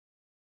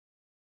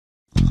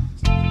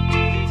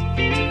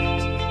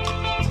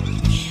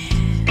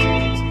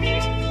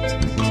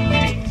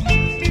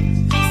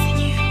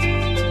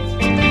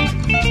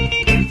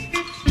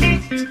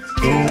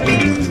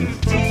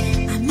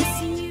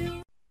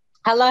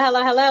Hello,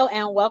 hello, hello,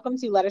 and welcome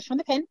to Letters from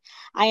the Pen.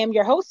 I am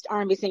your host,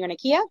 R&B singer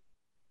Nakia.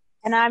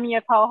 And I'm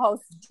your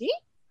co-host, G.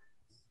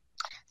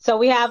 So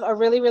we have a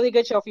really, really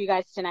good show for you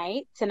guys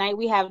tonight. Tonight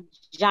we have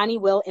Johnny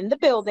Will in the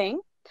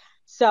building.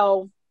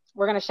 So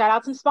we're going to shout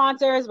out some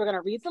sponsors. We're going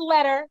to read the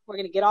letter. We're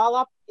going to get all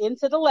up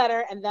into the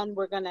letter, and then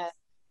we're going to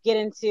get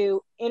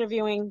into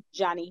interviewing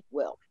Johnny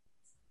Will.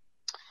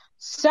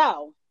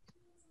 So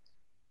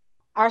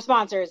our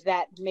sponsors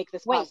that make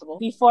this possible.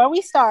 Before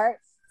we start,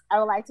 I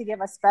would like to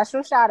give a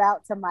special shout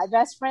out to my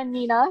best friend,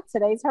 Nina.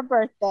 Today's her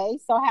birthday.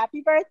 So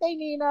happy birthday,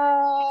 Nina.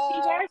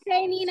 Happy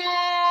birthday, Nina.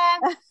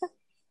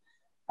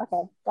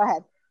 Okay, go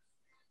ahead.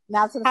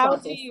 Now to the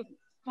sponsors.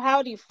 How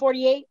old are you?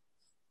 48?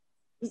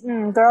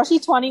 Girl,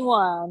 she's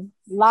 21.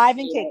 Live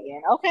and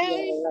kicking.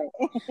 Okay. Yeah,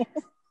 right.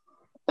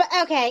 But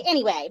okay,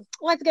 anyway,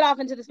 let's get off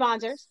into the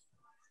sponsors.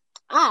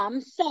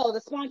 So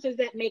the sponsors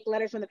that make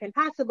Letters from the Pen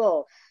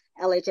possible: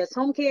 LHS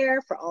Home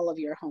Care for all of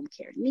your home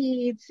care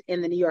needs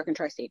in the New York and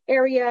tri-state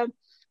area.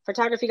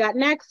 Photography Got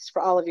Next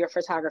for all of your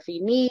photography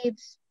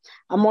needs.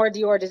 Amore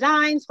Dior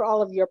Designs for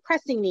all of your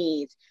pressing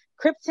needs.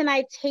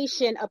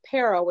 Kryptonitation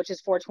Apparel, which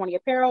is 420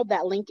 Apparel.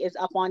 That link is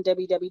up on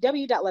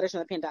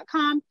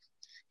www.lettersfromthepen.com.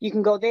 You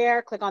can go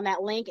there, click on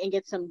that link, and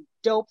get some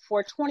dope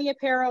 420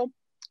 apparel.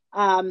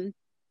 I'm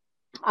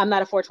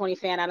not a 420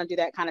 fan. I don't do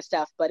that kind of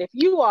stuff. But if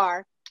you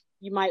are,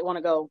 you might want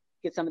to go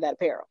get some of that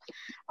apparel.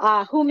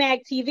 Who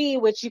Mag TV,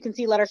 which you can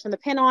see Letters from the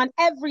Pen on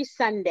every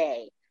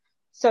Sunday.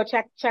 So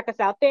check us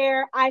out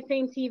there.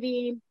 iFame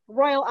TV,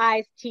 Royal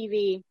Eyes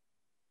TV.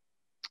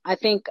 I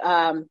think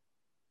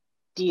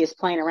D is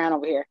playing around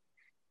over here.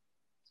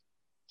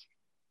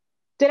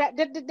 Did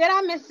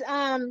I miss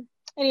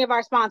any of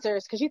our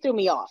sponsors? Because you threw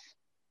me off.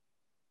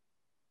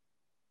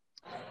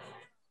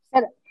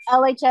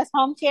 LHS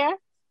Home Care?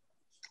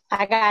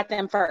 I got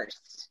them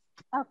first.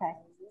 Okay.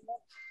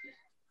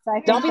 So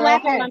don't be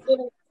laughing when I'm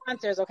giving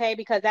sponsors, okay?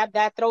 Because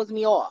that throws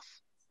me off.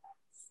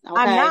 Okay?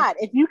 I'm not.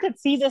 If you could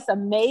see this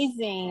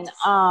amazing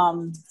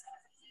nachos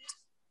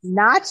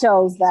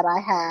that I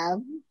have.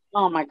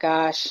 Oh my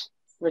gosh.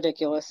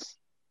 Ridiculous.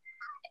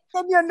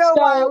 And you know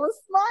why I was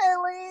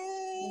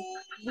smiling.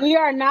 We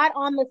are not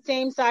on the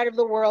same side of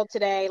the world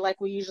today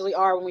like we usually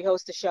are when we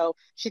host a show.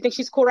 She thinks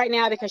she's cool right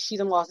now because she's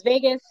in Las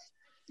Vegas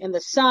in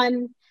the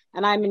sun,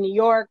 and I'm in New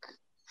York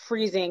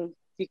freezing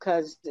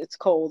because it's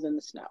cold in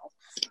the snow.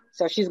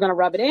 So she's going to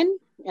rub it in,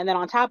 and then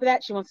on top of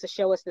that, she wants to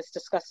show us this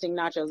disgusting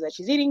nachos that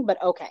she's eating, but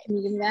okay.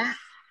 Eating that.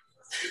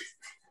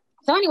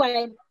 So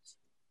anyway,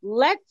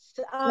 let's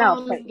get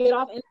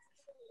off in.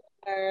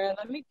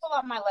 Let me pull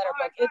out my letter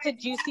book. It's a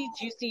juicy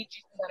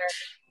letter.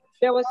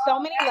 There was so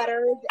many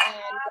letters,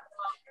 and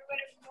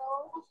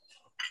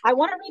I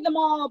want to read them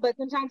all, but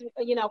sometimes,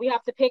 we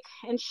have to pick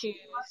and choose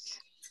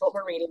what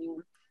we're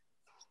reading.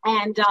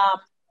 And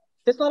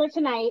this letter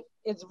tonight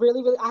is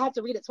really, really, I had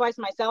to read it twice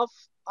myself.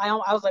 I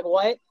was like,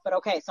 what? But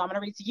okay, so I'm going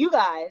to read to you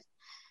guys,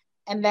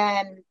 and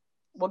then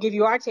we'll give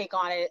you our take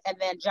on it. And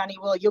then, Johnny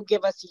Will, you'll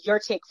give us your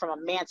take from a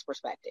man's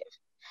perspective.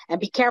 And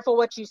be careful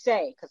what you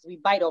say, because we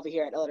bite over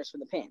here at Letters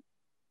from the Pen.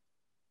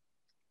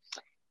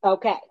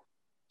 Okay.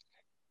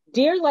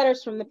 Dear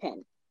Letters from the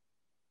Pen.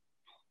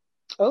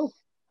 Oh,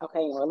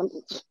 okay. Well,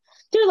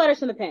 Dear Letters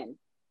from the Pen.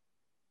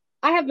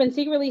 I have been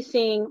secretly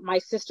seeing my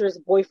sister's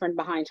boyfriend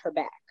behind her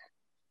back.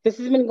 This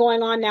has been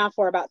going on now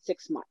for about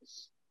 6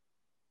 months.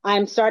 I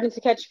am starting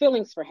to catch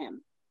feelings for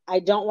him. I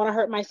don't want to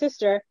hurt my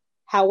sister.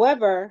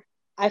 However,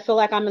 I feel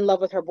like I'm in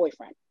love with her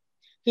boyfriend.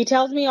 He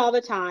tells me all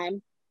the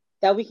time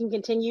that we can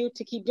continue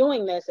to keep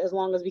doing this as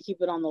long as we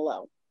keep it on the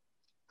low.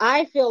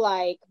 I feel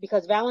like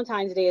because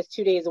Valentine's Day is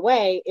 2 days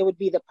away, it would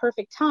be the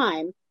perfect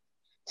time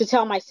to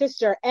tell my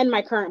sister and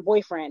my current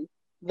boyfriend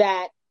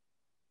that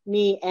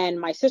me and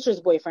my sister's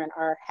boyfriend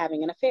are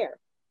having an affair.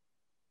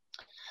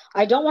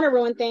 I don't want to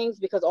ruin things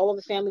because all of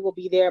the family will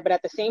be there, but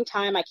at the same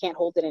time, I can't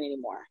hold it in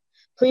anymore.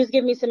 Please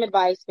give me some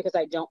advice because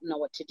I don't know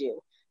what to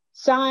do.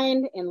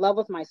 Signed, in love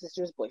with my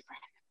sister's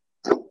boyfriend.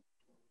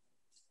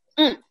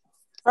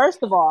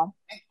 First of all.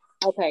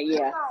 Okay,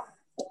 yeah.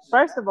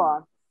 First of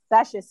all,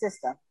 that's your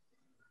sister.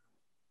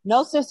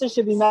 No sister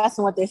should be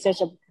messing with their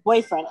sister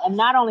boyfriend. And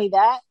not only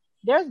that,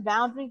 there's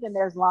boundaries and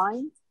there's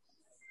lines.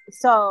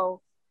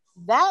 So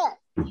that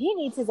he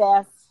needs his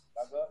ass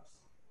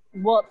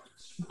whooped,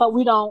 but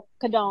we don't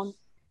condone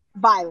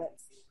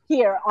violence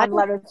here on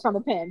Letters from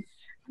the Pen.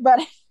 But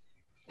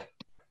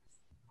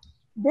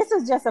this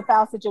is just a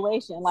foul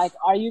situation. Like,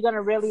 are you going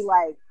to really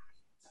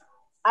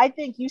I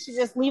think you should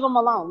just leave him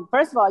alone.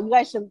 First of all, you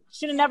guys should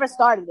have never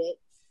started it.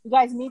 You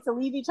guys need to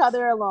leave each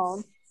other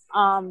alone.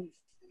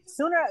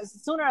 Sooner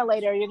or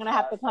later, you're going to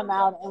have to come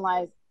out and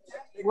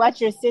let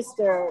your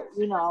sister,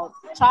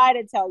 try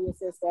to tell your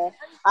sister.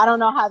 I don't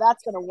know how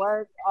that's going to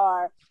work,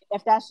 or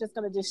if that's just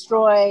going to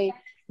destroy,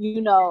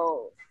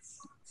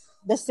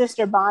 the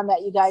sister bond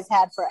that you guys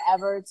had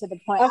forever to the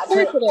point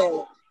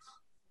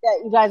that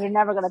you guys are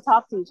never going to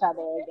talk to each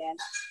other again.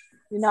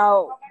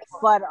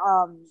 But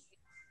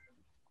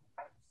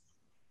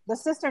the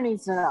sister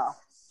needs to know.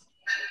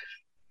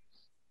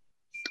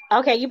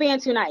 Okay, you being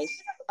too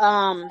nice.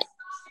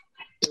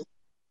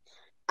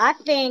 I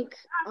think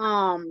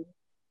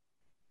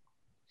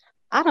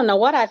I don't know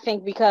what I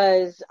think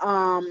because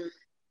I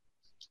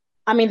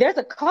mean there's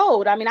a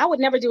code. I mean, I would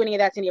never do any of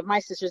that to any of my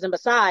sisters. And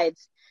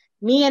besides,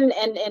 me and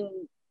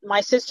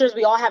my sisters,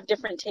 we all have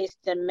different tastes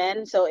in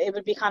men, so it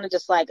would be kind of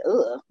just like,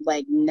 ugh,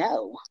 like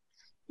no.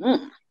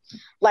 Mm.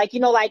 Like,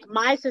 like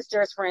my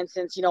sisters, for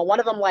instance, one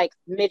of them like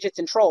midgets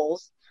and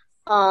trolls.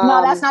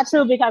 No, that's Um, not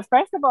true because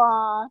first of the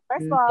all,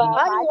 other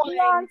my one,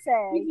 fiance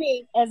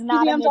is excuse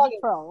not me, a I'm midget talking.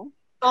 troll.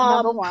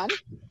 Number Um, one.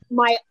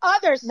 my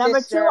other Number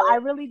two, sister, I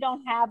really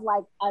don't have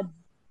like a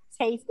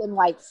taste in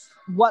like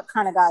what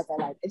kind of guys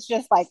I like. It's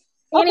just like,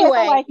 okay, if I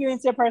anyway, like you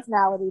into your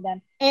personality,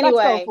 then let's go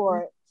anyway, for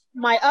it.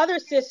 my other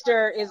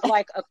sister is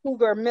like a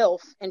cougar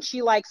MILF and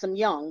she likes them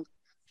young.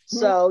 Hmm?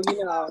 So,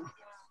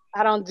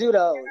 I don't do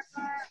those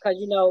because,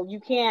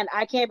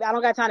 I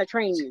don't got time to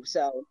train you.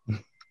 So,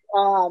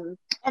 um,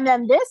 And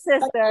then this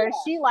but sister, yeah,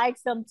 she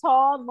likes them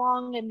tall,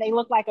 long, and they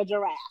look like a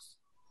giraffe.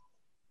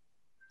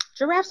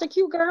 giraffes are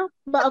cute, girl.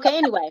 But okay,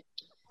 anyway,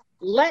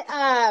 let,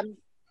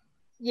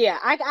 yeah,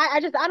 I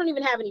don't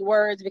even have any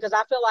words because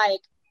I feel like,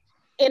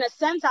 in a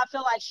sense, I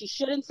feel like she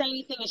shouldn't say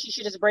anything and she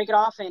should just break it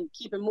off and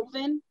keep it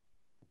moving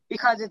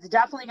because it's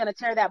definitely going to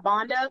tear that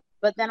bond up.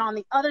 But then on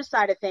the other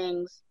side of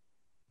things,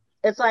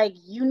 it's like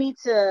you need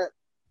to,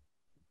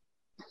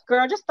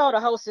 girl, just throw the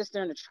whole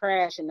sister in the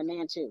trash and the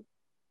man too.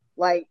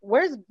 Like,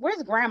 where's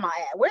grandma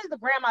at? Where's the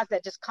grandmas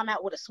that just come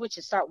out with a switch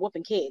and start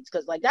whooping kids?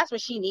 Because like that's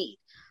what she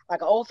needs,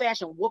 like an old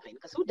fashioned whooping.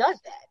 Because who does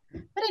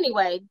that? But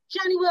anyway,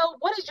 Johnny Will,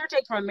 what is your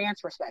take from a man's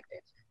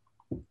perspective?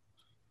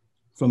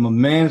 From a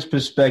man's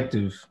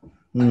perspective,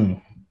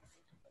 I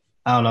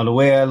don't know. The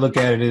way I look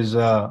at it is,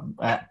 I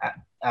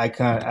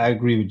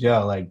agree with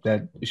y'all. Like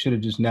that, it should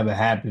have just never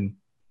happened,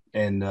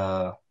 and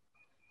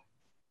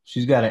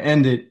she's got to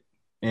end it.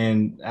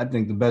 And I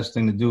think the best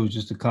thing to do is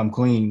just to come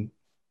clean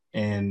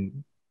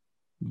and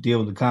deal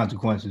with the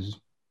consequences.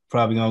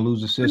 Probably gonna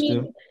lose a I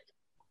sister. mean,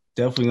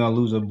 Definitely gonna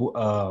lose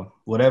a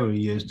whatever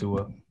he is to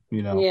her.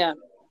 yeah.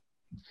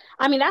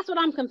 I mean, that's what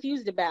I'm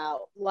confused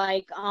about.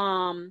 Like,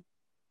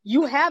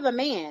 you have a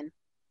man,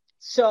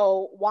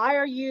 so why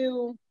are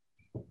you?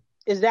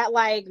 Is that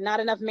like not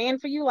enough man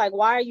for you? Like,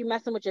 why are you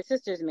messing with your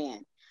sister's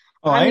man?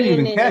 Oh, I I didn't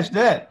mean, even catch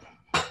that.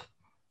 I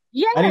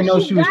yeah, didn't know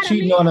she's she was got a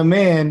cheating man, on a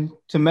man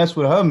to mess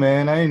with her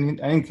man. I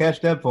didn't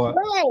catch that part.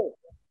 right? Oh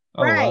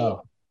Right.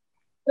 wow.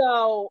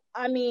 So,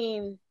 I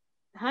mean,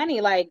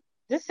 honey, like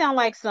this sound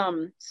like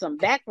some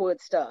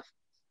backwoods stuff.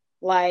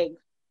 Like,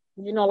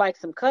 like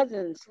some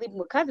cousins sleeping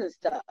with cousin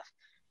stuff.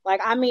 Like,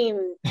 I mean,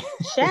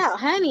 child,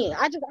 honey,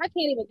 I can't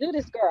even do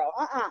this, girl.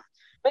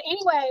 But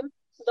anyway,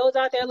 those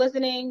out there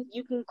listening,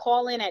 you can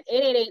call in at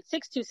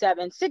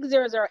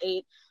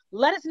 888-627-6008.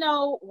 Let us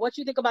know what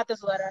you think about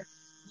this letter.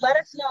 Let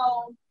us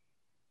know.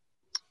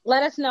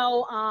 Let us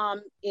know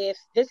if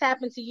this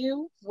happened to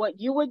you, what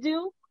you would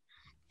do.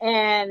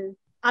 And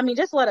I mean,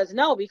 just let us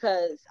know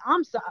because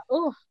I'm so,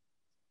 oh,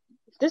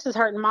 this is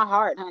hurting my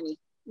heart, honey.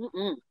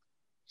 Mm-mm.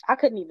 I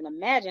couldn't even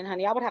imagine,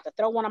 honey. I would have to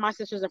throw one of my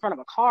sisters in front of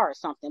a car or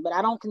something, but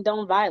I don't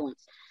condone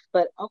violence.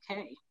 But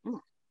okay.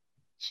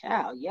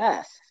 Child,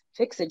 yes.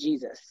 Fix it,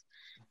 Jesus.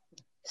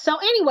 So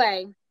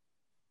anyway,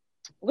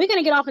 we're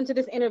gonna get off into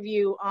this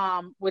interview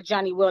with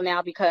Johnny Will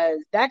now because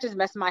that just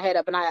messed my head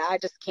up and I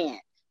just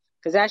can't.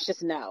 Because that's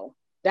just no.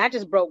 That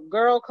just broke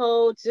girl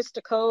code,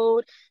 sister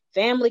code,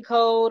 family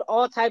code,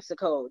 all types of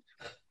code.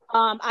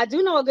 I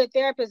do know a good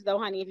therapist though,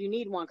 honey, if you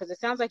need one, because it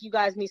sounds like you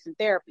guys need some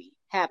therapy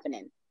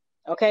happening.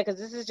 Okay, because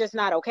this is just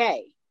not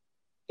okay.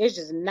 It's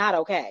just not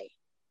okay.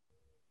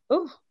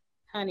 Ooh,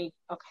 honey.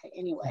 Okay,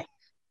 anyway.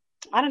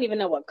 I don't even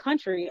know what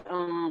country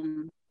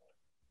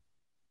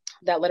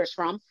that letter's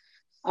from.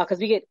 Because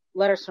we get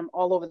letters from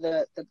all over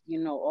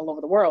all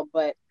over the world.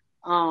 But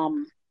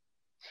um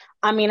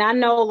I mean, I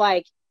know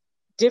like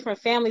different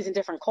families and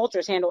different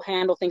cultures handle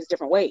things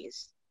different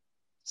ways.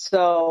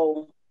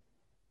 So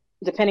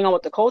depending on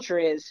what the culture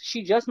is,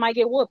 she just might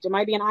get whooped. It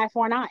might be an eye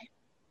for an eye.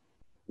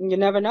 You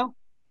never know.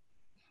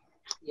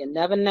 You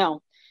never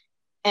know.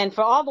 And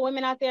for all the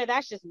women out there,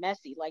 that's just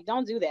messy. Like,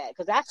 don't do that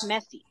because that's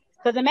messy.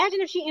 Because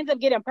imagine if she ends up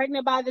getting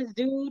pregnant by this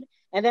dude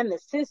and then the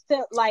sister,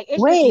 like, it's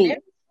just Wait, messy.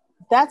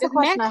 that's a It's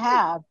question I messy.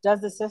 have.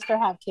 Does the sister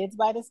have kids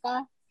by this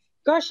guy?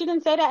 Girl, she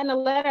didn't say that in the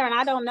letter, and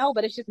I don't know,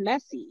 but it's just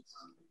messy.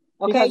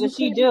 Okay, Because you if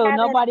she can't be do, having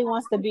nobody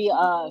wants to be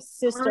a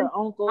sister,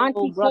 uncle,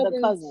 auntie, brother,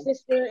 cousin, cousin.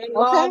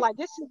 sister-in-law. Okay. Like,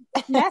 this is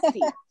it's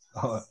messy.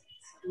 Oh,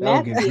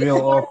 that'll get Messy. It's real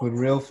a lot of, awkward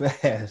real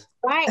fast.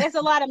 right? It's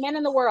a lot of men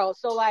in the world.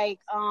 So, like,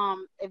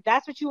 if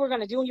that's what you were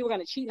gonna do and you were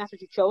gonna cheat, and that's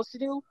what you chose to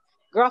do,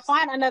 girl,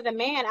 find another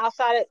man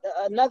outside of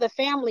another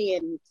family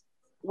and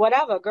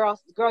whatever, girl,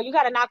 you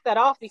got to knock that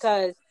off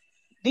because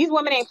these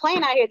women ain't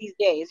playing out here these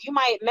days. You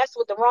might mess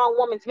with the wrong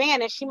woman's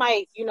man, and she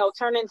might,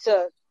 turn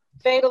into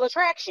fatal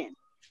attraction.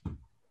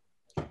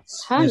 It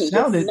Honey, this is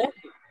sounded messy.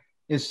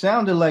 it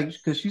sounded like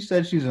because she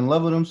said she's in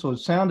love with him, so it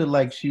sounded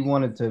like she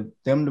wanted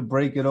them to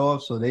break it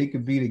off so they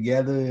could be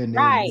together and they would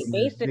Right, be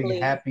this big basically.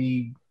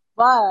 happy.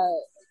 But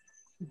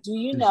do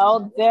you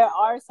know there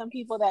are some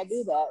people that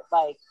do that?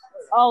 Like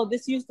oh,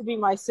 this used to be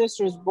my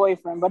sister's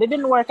boyfriend, but it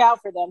didn't work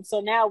out for them. So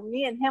now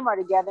me and him are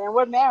together and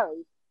we're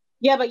married.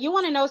 Yeah, but you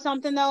want to know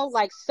something though?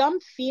 Like some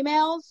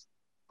females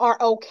are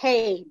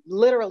okay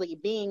literally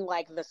being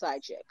like the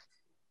side chick.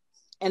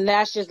 And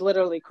that's just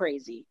literally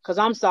crazy. Cause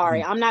I'm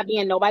sorry. I'm not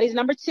being nobody's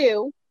number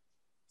two.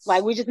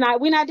 Like we're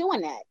not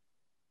doing that.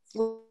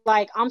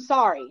 Like, I'm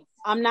sorry.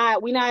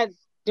 We're not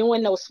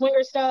doing no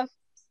swinger stuff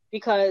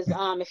because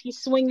if you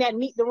swing that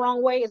meat the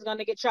wrong way, it's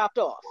gonna get chopped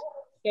off.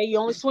 Okay, you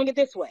only swing it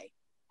this way.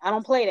 I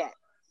don't play that.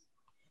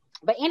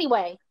 But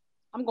anyway,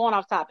 I'm going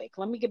off topic.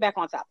 Let me get back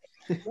on topic.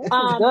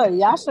 Good.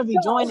 Y'all should be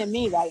joining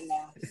me right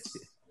now.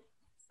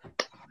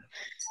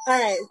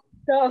 All right.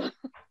 So,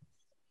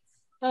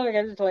 oh my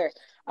God, this is hilarious.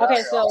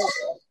 Okay, so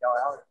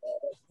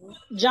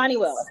Johnny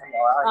Will,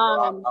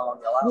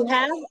 you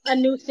have a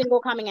new single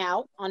coming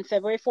out on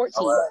February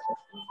 14th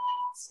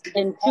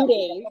in 2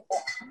 days.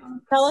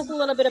 Tell us a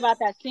little bit about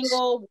that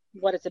single,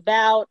 what it's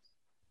about,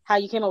 how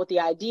you came up with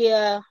the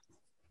idea,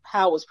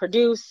 how it was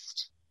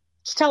produced.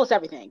 Just tell us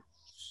everything.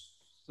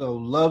 So,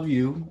 Love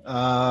You.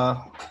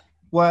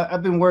 Well,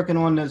 I've been working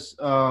on this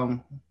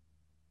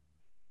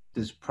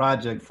this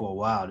project for a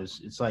while.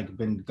 It's like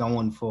been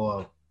going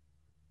for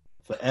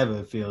forever,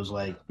 it feels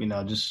like,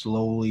 just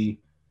slowly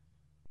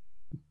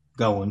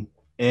going.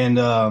 And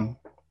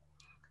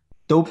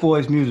Dope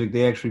Boys Music,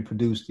 they actually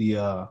produced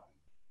the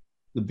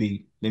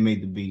beat. They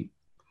made the beat.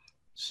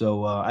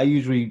 So I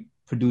usually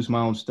produce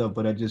my own stuff,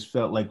 but I just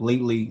felt like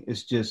lately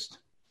it's just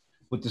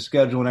with the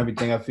schedule and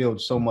everything, I feel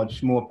it's so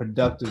much more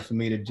productive for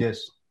me to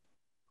just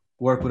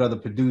work with other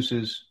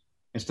producers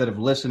instead of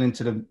listening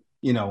to the,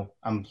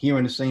 I'm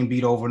hearing the same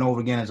beat over and over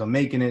again as I'm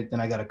making it. Then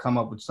I got to come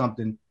up with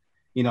something,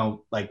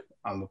 like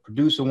I'm a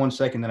producer 1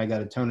 second, then I got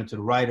to turn it to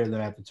the writer, then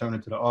I have to turn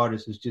it to the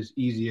artist. It's just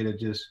easier to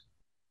just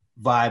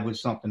vibe with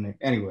something.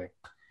 Anyway,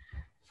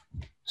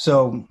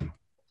 so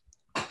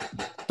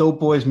Dope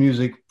Boys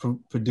Music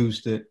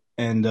produced it,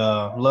 and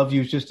Love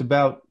You is just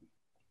about,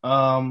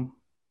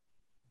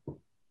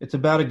 it's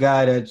about a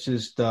guy that's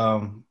just,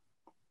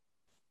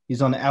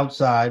 he's on the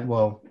outside.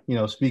 Well,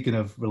 speaking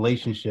of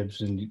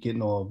relationships and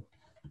getting all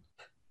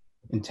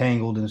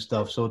entangled and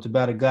stuff. So it's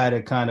about a guy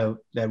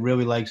that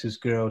really likes this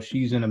girl.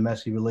 She's in a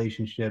messy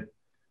relationship.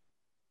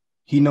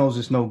 He knows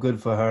it's no good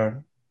for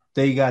her.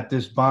 They got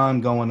this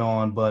bond going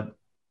on, but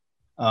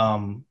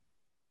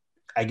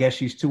I guess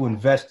she's too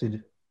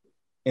invested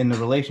in the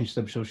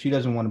relationship, so she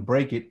doesn't want to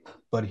break it,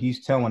 but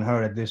he's telling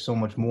her that there's so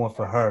much more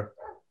for her,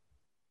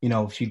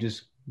 if she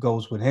just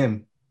goes with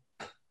him.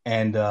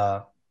 And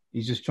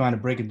he's just trying to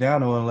break it down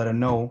to her and let her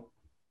know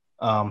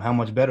how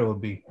much better it would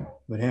be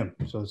with him.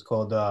 So it's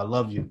called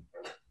Love You.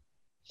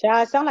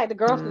 Child, sound like the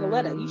girl from the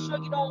letter. You sure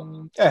you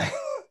don't?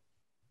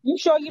 You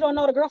sure you don't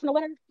know the girl from the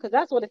letter? Because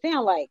that's what it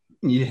sounds like.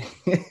 Yeah.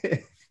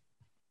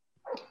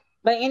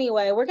 But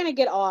anyway, we're gonna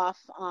get off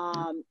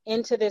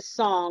into this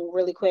song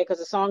really quick because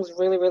the song's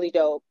really, really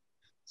dope.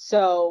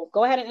 So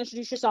go ahead and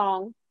introduce your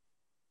song,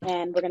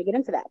 and we're gonna get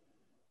into that.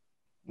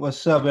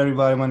 What's up,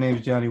 everybody? My name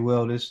is Johnny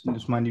Will. This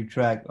is my new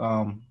track,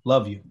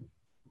 Love You.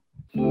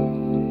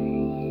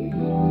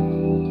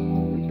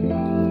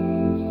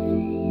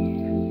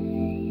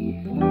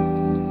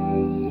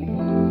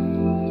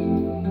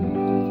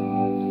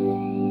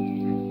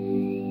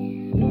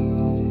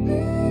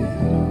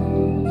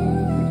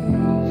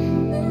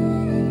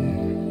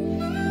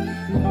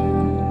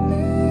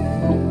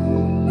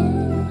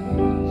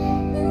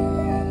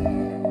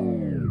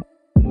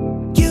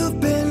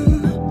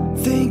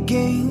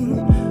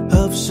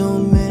 So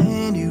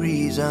many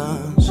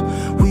reasons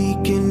we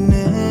can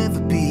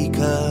never be,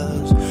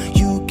 'cause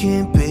you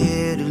can't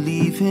bear to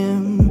leave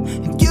him.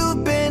 And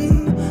you've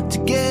been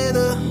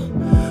together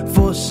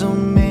for so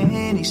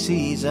many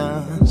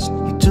seasons.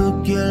 You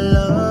took your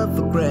love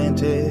for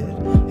granted,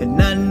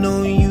 and I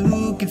know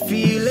you can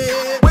feel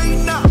it.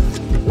 Wait now,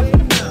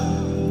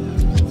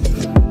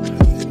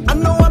 I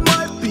know I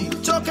might be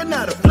talking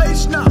out of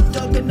place now,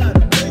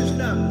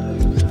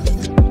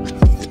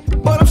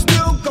 but I'm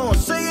still gonna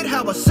say it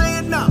how I say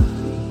it now.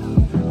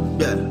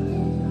 Yeah.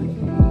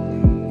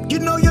 You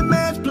know your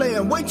man's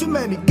playing way too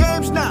many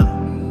games now,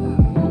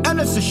 and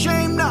it's a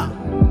shame now.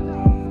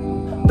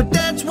 But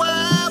that's why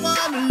I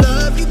wanna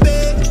love you,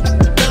 babe.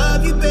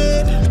 Love you,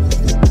 babe.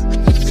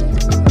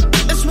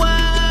 That's why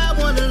I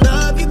wanna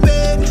love you,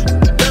 babe.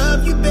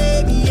 Love you,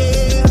 baby,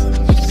 yeah.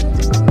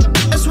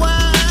 That's why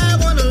I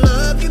wanna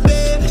love you,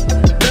 babe.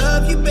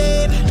 Love you,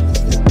 babe.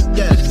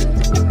 Yeah.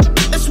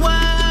 That's why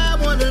I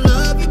wanna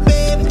love you,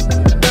 babe.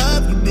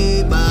 Love you,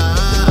 babe.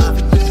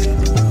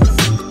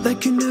 I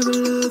can never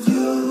love you.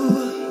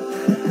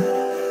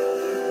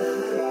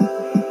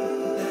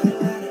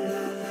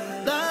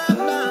 La,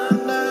 la,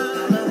 la,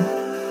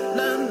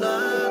 la,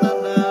 la, la,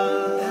 la.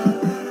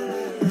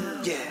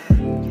 Yeah.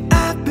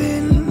 I've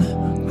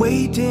been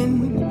waiting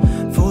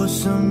for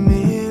some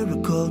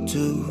miracle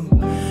to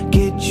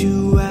get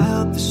you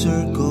out the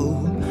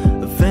circle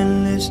of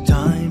endless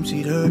times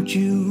he'd hurt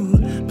you.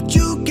 But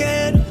you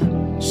can't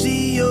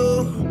see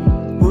your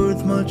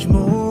worth much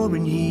more,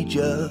 and he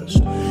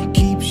just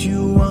keeps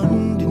you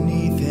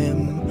underneath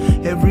him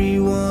every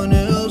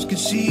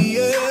see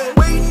it.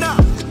 Wait now.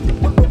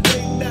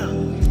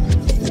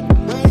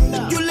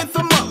 You lift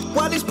him up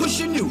while he's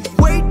pushing you.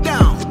 Way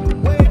down.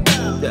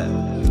 Yeah.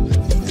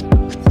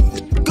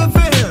 Good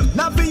for him,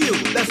 not for you.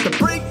 That's the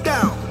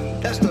breakdown.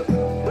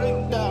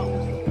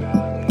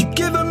 You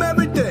give him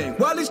everything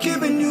while he's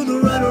giving you the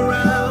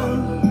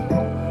runaround.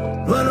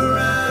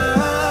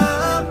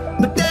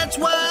 But that's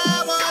why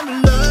I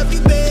wanna love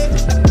you, babe.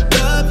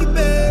 Love you,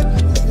 babe.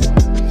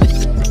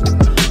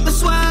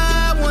 That's why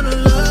I wanna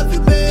love you,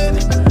 babe.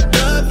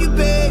 Love you,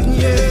 babe,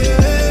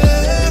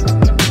 yeah.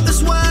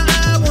 That's why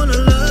I wanna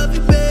love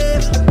you,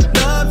 babe.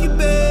 Love you,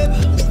 babe.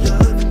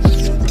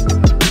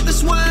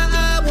 That's why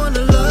I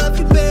wanna love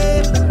you,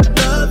 babe.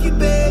 Love you,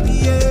 babe,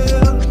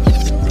 yeah.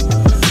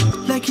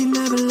 Like you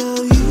never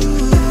love you.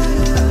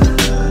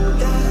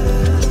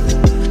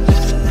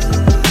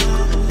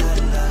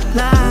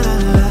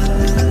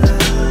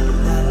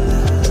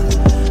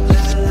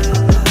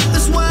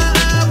 That's why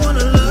I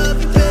wanna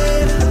love you,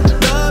 babe.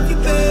 Love you,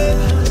 babe.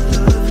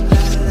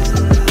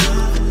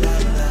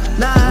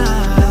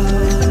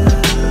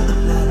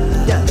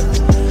 Yeah.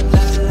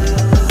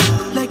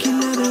 Like you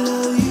never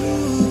love you.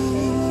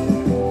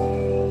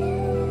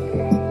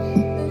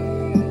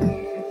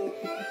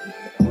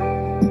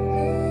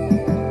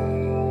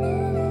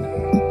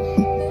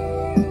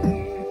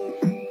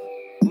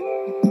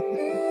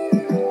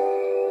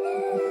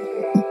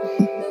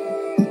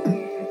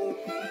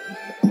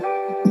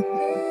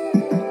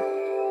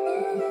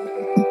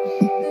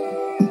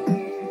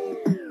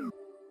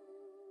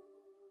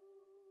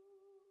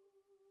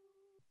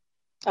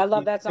 I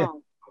love that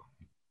song.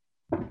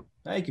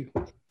 Thank you.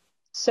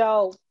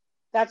 So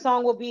that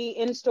song will be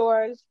in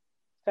stores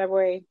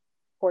February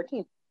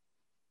 14th,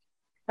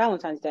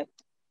 Valentine's Day,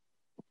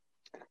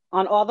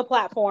 on all the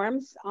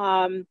platforms.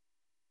 So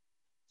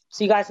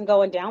you guys can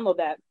go and download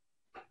that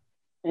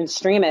and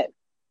stream it.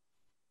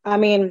 I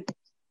mean,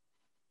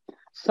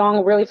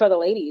 song really for the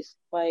ladies.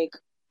 Like,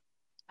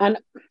 and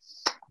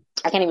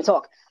I can't even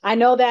talk. I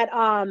know that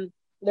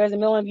there's a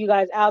million of you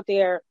guys out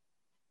there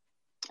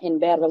in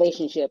bad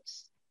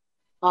relationships,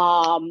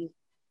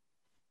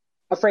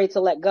 afraid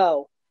to let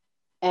go.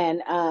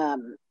 And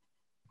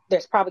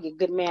there's probably a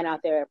good man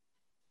out there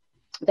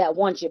that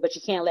wants you, but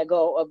you can't let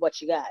go of what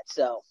you got.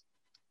 So,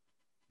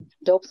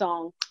 dope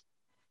song.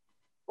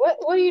 What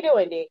are you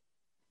doing, D?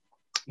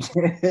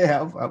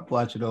 Yeah, I'll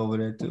watch it over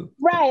there too.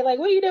 Right, like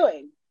what are you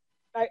doing?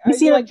 Are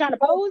you like trying to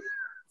pose?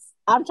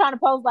 I'm trying to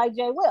pose like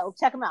Jay Will.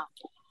 Check him out.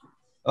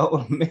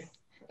 Oh man,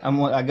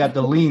 I got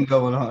the lean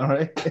going on,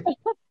 right?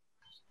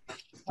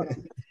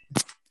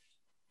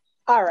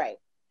 All right.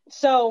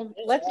 So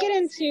let's get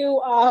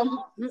into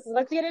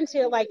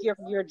like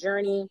your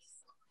journey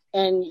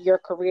and your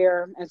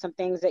career and some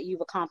things that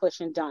you've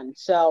accomplished and done.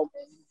 So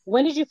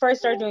when did you first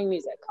start doing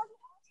music?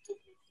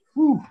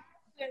 Whew.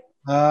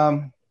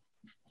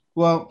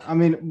 Well, I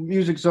mean,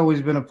 music's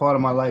always been a part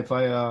of my life.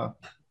 I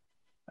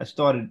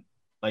started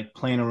like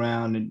playing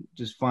around and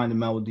just finding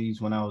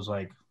melodies when I was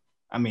like,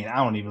 I mean,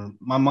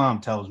 my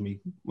mom tells me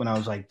when I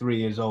was like 3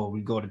 years old,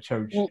 we'd go to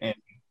church and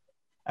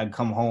I'd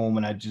come home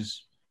and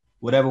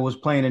whatever was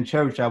playing in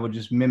church, I would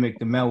just mimic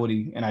the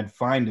melody and I'd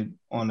find it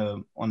on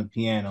the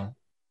piano.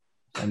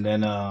 And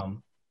then,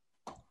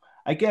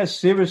 I guess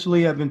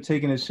seriously, I've been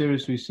taking it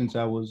seriously since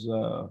I was,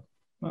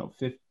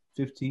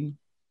 15.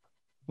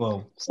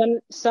 Well,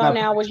 so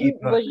now was you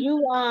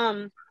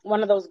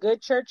one of those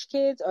good church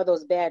kids or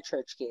those bad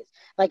church kids?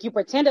 Like you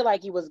pretended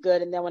like you was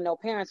good, and then when no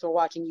parents were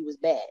watching, you was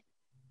bad.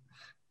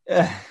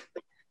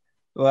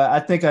 Well, I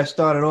think I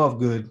started off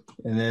good,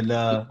 and then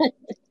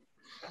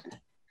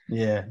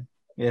yeah,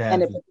 it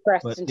happened. And it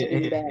progressed into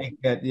being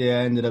bad. I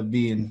ended up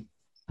being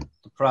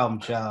the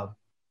problem child.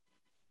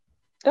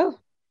 Oh,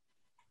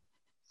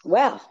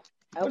 well,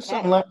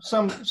 okay. But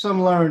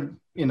some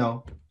learn. You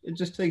know, it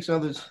just takes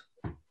others.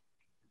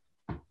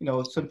 You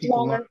know, some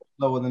people learn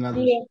slower than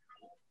others. Yeah.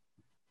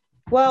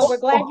 Well, we're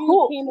glad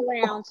you came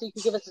around so you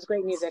can give us this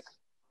great music.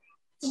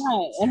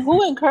 Right. And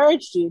who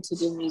encouraged you to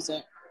do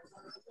music?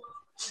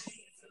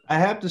 I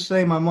have to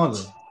say my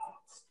mother.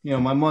 You know,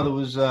 my mother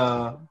was,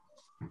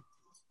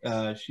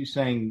 she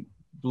sang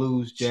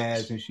blues,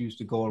 jazz, and she used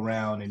to go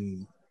around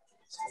and,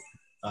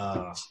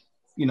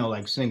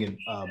 like sing at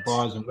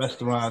bars and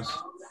restaurants.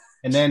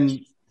 And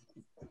then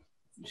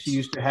she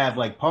used to have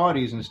like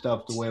parties and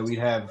stuff to where we'd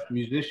have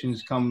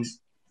musicians come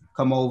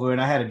over, and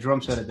I had a drum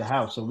set at the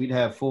house, so we'd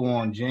have full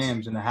on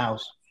jams in the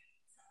house.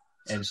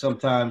 And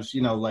sometimes,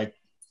 like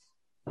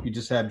you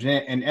just have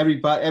jam, and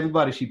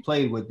everybody she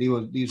played with,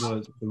 these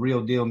were the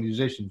real deal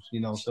musicians,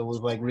 so it was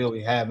like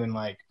really having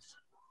like,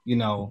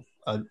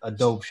 a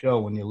dope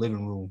show in your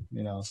living room,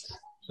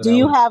 So do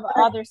you have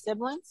other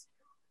siblings?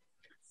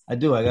 I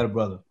do. I got a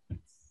brother.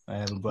 I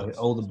have a brother,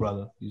 older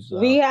brother.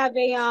 We have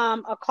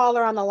a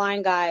caller on the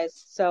line,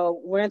 guys.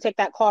 So we're gonna take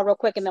that call real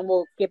quick, and then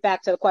we'll get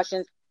back to the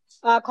questions.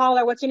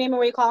 Caller, what's your name and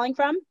where are you calling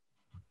from?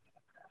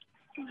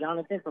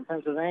 Jonathan from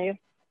Pennsylvania.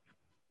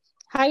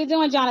 How you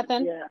doing,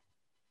 Jonathan? Yeah.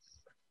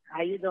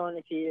 How you doing,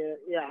 Nakia?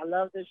 Yeah, I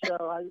love this show.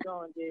 How you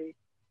doing, D?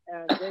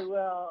 And they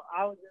will.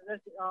 I was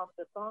listening.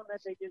 The song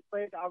that they just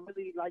played, I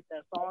really like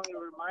that song. It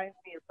reminds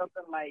me of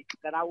something like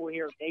that I will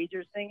hear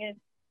Major singing,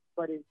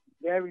 but it's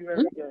very,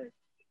 very good.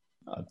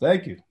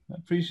 Thank you. I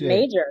appreciate it.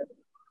 Major.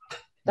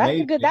 That's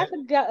Major. a good. That's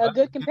a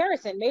good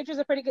comparison. Major's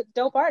a pretty good,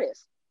 dope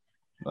artist.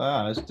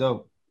 Wow, that's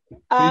dope.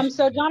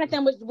 So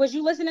Jonathan, was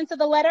you listening to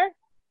the letter?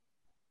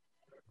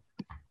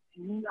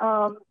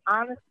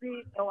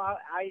 Honestly, no.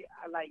 I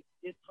like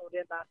just tuned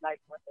in. Not like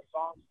when the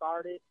song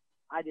started.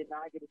 I did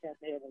not get a chance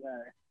to hear the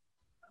letter.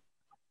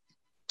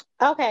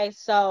 Okay,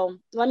 so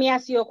let me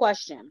ask you a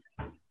question.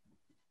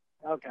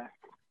 Okay.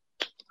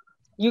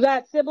 You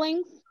got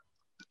siblings?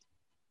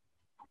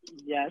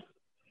 Yes.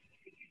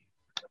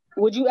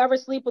 Would you ever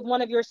sleep with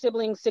one of your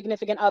siblings'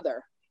 significant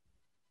other?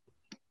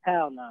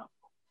 Hell no.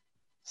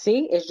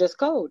 See, it's just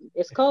code.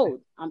 It's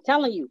code. I'm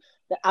telling you.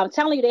 They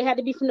had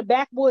to be from the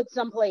backwoods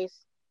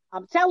someplace.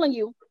 I'm telling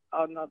you.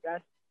 Oh no,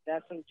 that's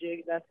some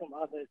jig. That's some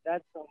other.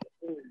 That's some.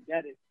 Ooh,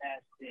 that is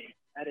nasty.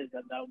 That is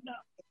a no.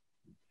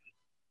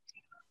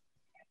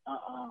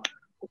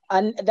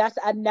 That's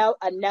a no.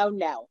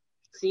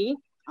 See,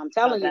 I'm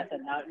telling you. That's a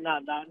no.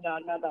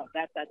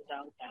 That's a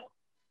no.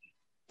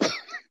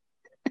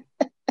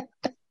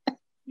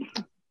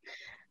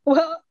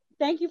 Well,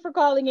 thank you for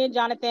calling in,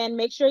 Jonathan.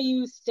 Make sure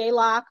you stay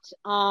locked.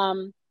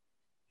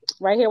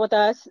 Right here with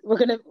us. We're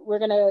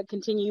gonna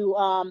continue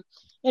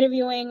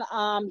interviewing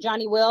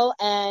Johnny Will,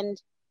 and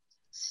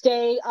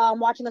stay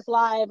watching us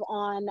live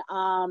on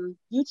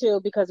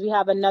YouTube, because we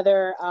have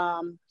another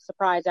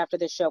surprise after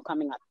this show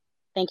coming up.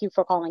 Thank you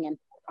for calling in.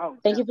 Oh,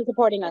 thank you for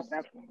supporting us.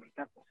 Definitely.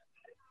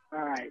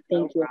 All right.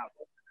 Thank you.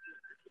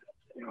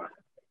 Problem.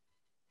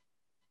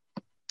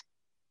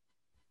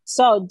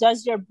 So,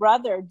 does your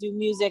brother do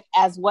music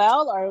as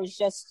well, or is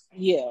just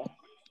you?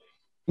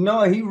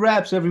 No, he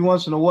raps every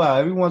once in a while.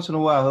 Every once in a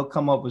while, he'll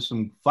come up with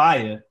some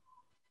fire,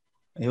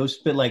 and he'll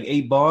spit like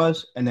 8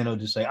 bars, and then he'll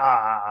just say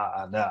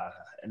nah,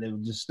 and it will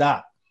just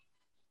stop.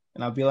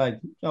 And I'll be like,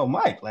 "Yo,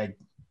 Mike, like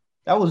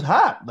that was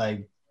hot.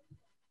 Like,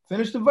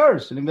 finish the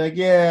verse." And he'll be like,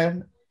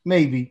 "Yeah,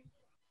 maybe."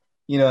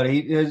 You know,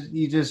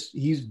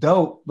 he's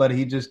dope, but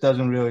he just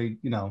doesn't really,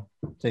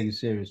 take it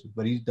seriously.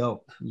 But he's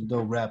dope. He's a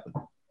dope rapper.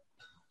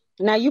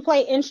 Now you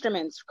play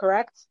instruments,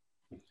 correct?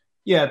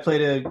 Yeah, I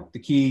play the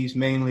keys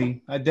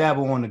mainly. I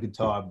dabble on the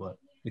guitar, but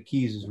the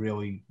keys is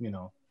really,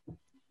 Can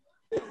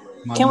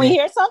we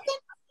hear something?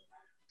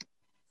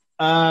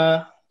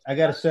 I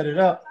gotta set it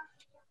up.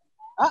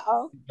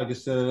 Uh-oh. I can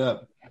set it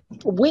up.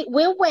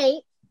 We'll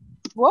wait.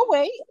 We'll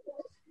wait.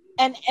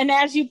 And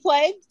as you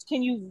play,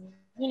 can you,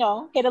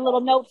 hit a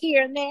little note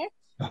here and there?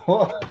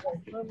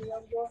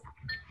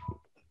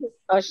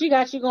 Oh, she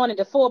got you going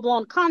into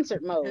full-blown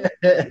concert mode.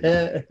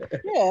 Yeah,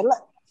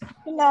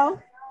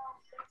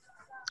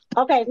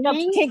 Okay.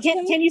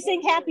 Can you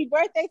sing "Happy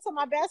Birthday" to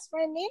my best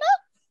friend Nina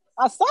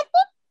or something?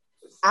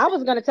 I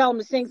was gonna tell him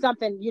to sing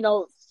something,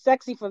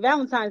 sexy for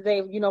Valentine's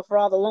Day, for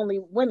all the lonely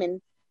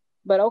women.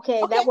 But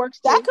okay, that works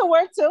too. That could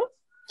work too.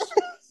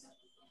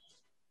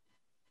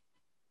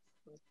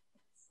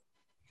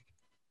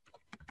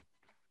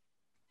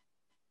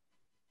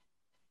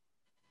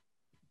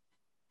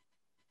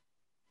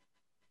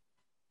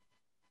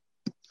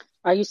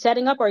 Are you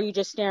setting up, or are you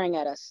just staring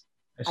at us?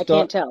 I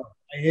can't tell.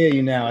 I hear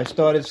you now. I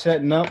started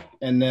setting up,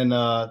 and then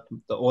the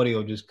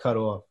audio just cut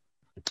off.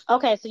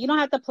 Okay, so you don't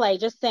have to play.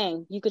 Just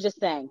sing. You could just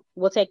sing.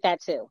 We'll take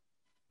that too.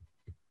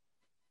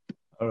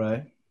 All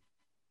right.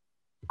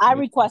 I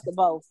requested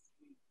both.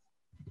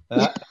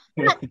 What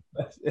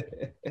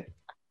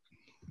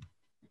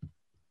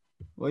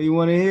do you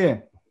want to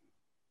hear?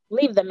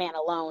 Leave the man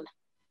alone.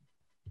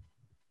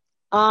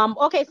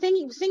 Okay,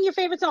 sing your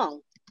favorite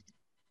song.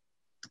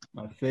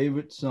 My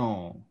favorite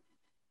song.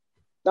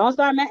 Don't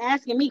start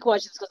asking me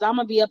questions, because I'm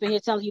gonna be up in here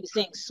telling you to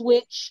sing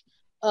Switch,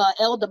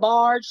 El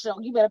DeBarge. So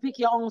you better pick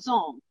your own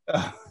song.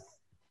 Okay.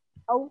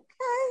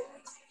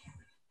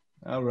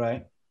 All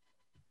right.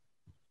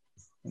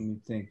 Let me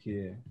think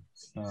here.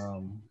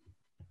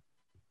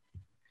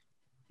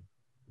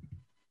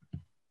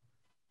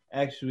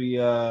 Actually,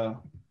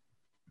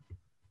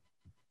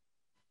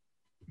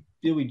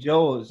 Billy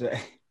Joel is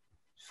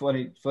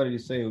funny to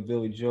say. With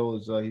Billy Joel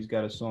is he's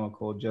got a song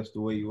called "Just the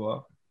Way You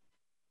Are."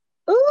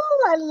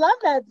 Ooh, I love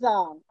that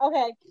song.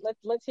 Okay,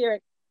 let's hear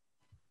it.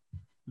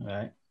 All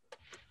right.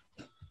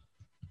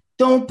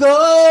 Don't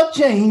go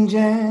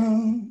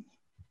changing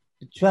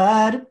to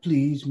try to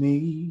please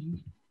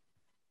me.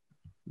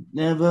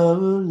 Never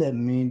let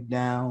me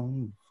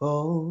down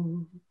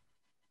before.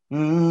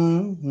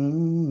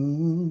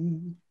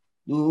 Don't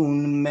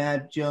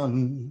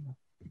imagine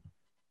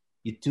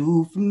you're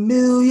too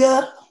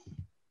familiar,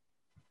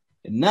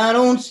 and I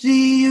don't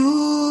see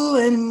you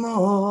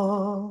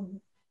anymore.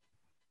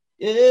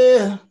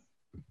 Yeah.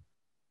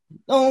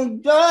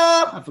 Don't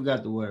drop. I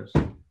forgot the words.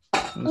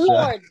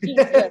 Lord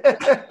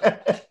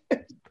Jesus.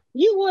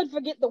 You would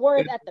forget the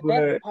words at the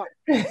best part.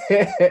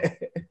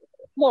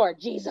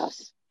 Lord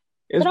Jesus.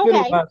 It's been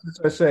a while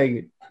since I sang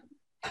it.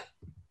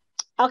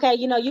 Okay,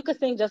 you could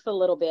sing just a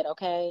little bit,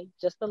 okay?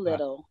 Just a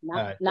little.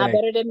 Not thanks.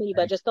 better than me,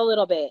 but just a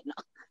little bit.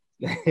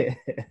 I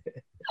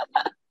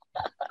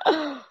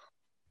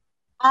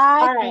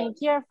All right. think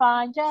you're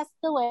fine just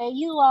the way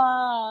you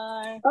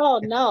are. Oh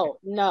no,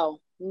 no,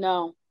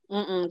 no.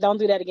 Don't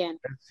do that again.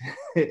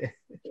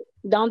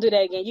 Don't do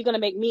that again. You're gonna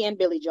make me and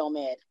Billy Joe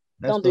mad.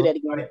 That's Don't do the that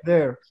again. right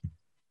there.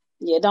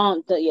 Yeah,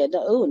 don't. Yeah,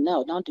 oh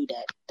no, don't do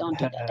that. Don't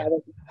do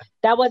that.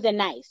 That wasn't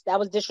nice. That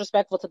was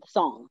disrespectful to the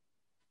song.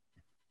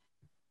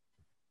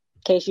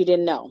 In case you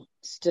didn't know,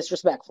 it's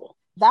disrespectful.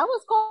 That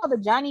was called the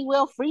Johnny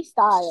Will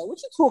freestyle.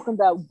 What you talking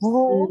about,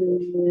 bro?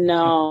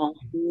 No,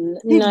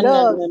 He no,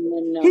 loved. no, no,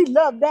 no, He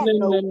loved that no,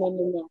 note. no,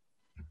 no, no.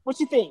 What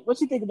you think? What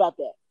you think about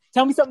that?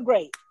 Tell me something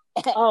great.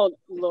 Oh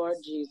Lord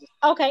Jesus.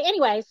 Okay.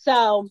 Anyway,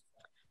 so,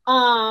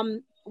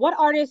 what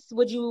artists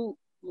would you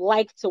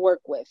like to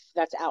work with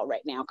that's out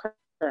right now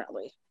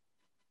currently?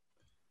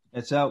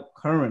 It's out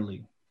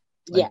currently.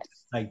 Yes.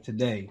 Like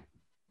today.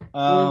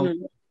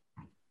 Mm-hmm.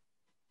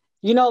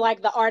 You know,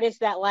 like the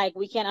artists that like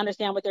we can't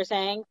understand what they're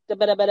saying.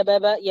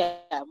 Yeah,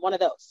 one of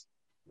those.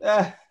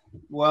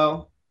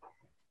 Well,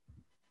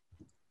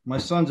 my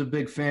son's a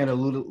big fan of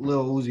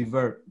Lil Uzi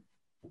Vert.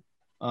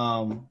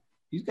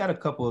 He's got a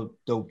couple of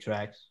dope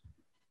tracks,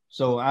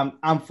 so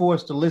I'm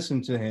forced to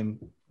listen to him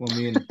when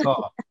we're in the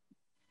car,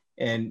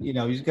 and you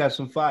know he's got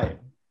some fire.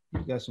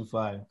 He's got some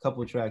fire. A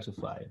couple of tracks of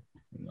fire.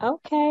 You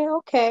know?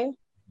 Okay.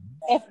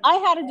 If I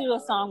had to do a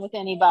song with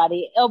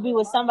anybody, it'll be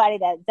with somebody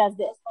that does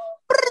this.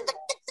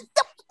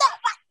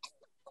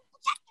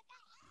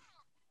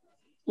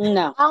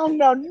 No, I don't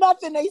know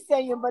nothing they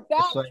saying, but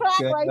that like,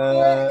 track right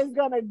there is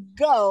gonna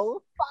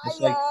go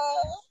fire.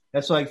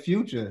 That's like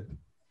Future.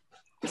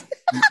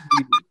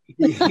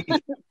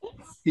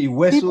 He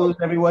whistles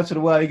every once in a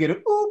while. You get a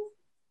oop.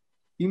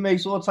 He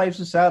makes all types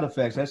of sound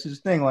effects. That's his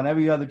thing. On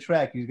every other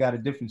track, he's got a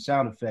different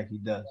sound effect he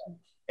does,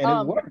 and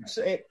it works.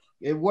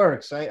 It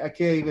works. I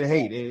can't even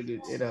hate it.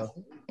 You know.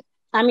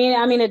 I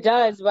mean, it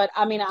does, but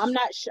I mean, I'm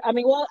not sure. I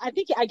mean, well, I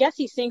guess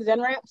he sings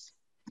and raps.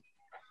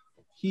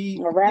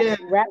 He rap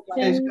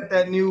he's sings. got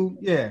that new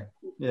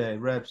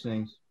rap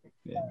sings.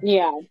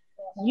 Yeah.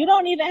 You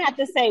don't even have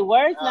to say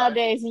words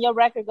nowadays, and your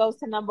record goes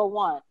to number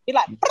one. You're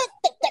like,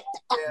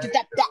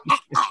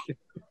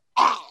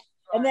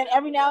 and then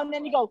every now and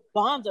then you go,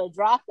 bombs are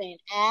dropping.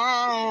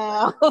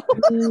 Ow.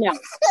 No.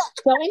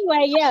 So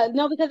anyway,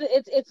 because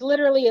it's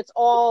literally it's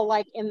all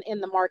like in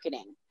the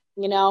marketing,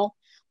 you know.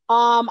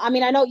 I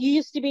mean, I know you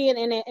used to be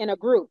in a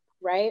group,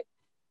 right?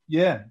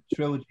 Yeah,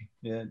 trilogy.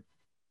 Yeah.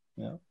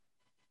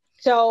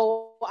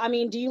 So, I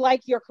mean, do you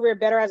like your career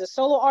better as a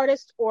solo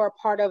artist or a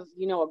part of,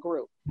 a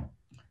group?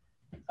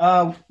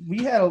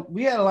 We had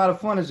a lot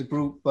of fun as a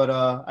group, but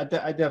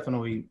I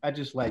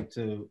just like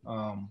to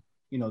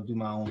do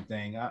my own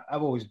thing.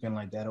 I've always been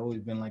like that. I've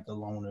always been like a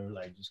loner,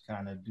 like just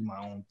kind of do my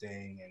own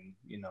thing, and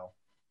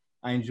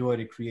I enjoy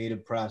the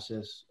creative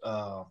process.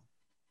 I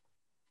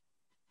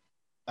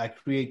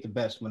create the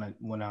best when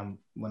I'm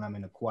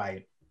in a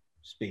quiet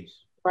space.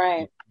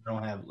 Right. I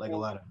don't have like a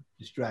lot of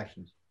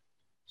distractions.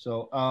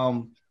 So,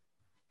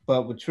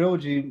 but with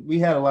Trilogy, we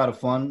had a lot of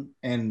fun,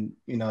 and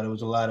there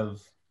was a lot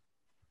of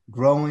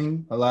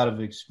growing, a lot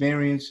of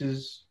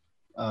experiences.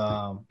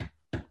 So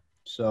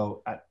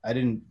I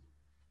didn't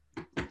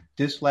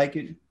dislike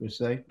it per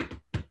se.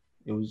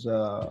 It was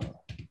a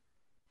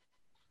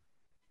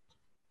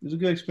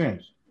good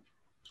experience.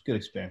 It's a good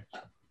experience.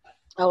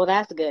 Oh, well,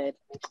 that's good.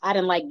 I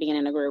didn't like being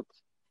in a group.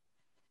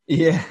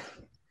 Yeah.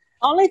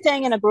 Only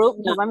thing in a group,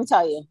 because let me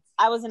tell you,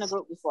 I was in a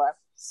group before.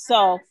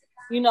 So,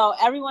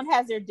 everyone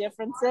has their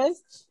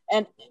differences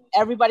and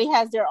everybody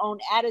has their own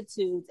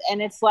attitudes.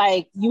 And it's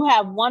like, you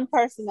have one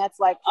person that's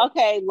like,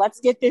 okay,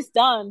 let's get this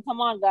done. Come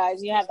on,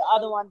 guys. You have the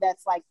other one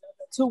that's like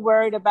too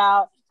worried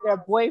about their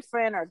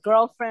boyfriend or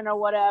girlfriend or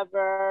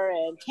whatever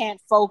and can't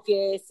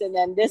focus. And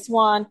then this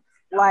one,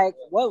 like,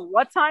 whoa,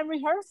 what time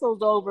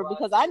rehearsal's over?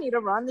 Because I need to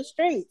run the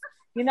streets,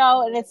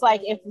 and it's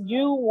like, if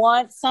you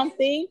want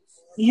something,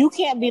 you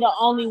can't be the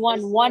only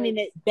one wanting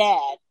it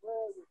bad.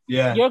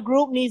 Yeah. Your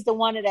group needs to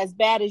want it as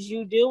bad as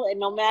you do. And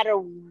no matter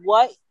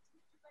what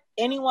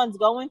anyone's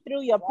going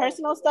through, your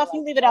personal stuff,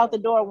 you leave it out the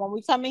door. When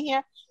we come in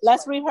here,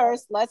 let's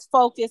rehearse, let's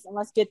focus, and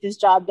let's get this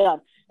job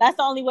done. That's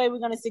the only way we're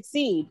going to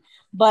succeed.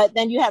 But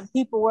then you have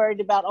people worried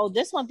about, oh,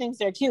 this one thinks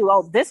they're cute.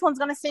 Oh, this one's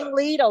going to sing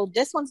lead. Oh,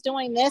 this one's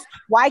doing this.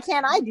 Why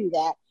can't I do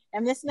that?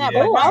 And this and that.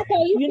 Yeah. But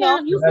okay, you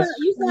sound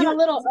a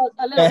little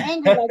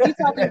angry. Like you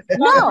talking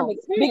from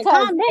experience. Because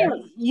calm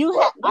down.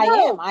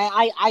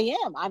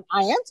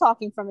 I am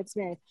talking from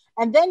experience.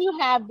 And then you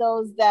have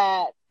those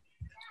that,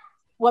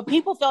 what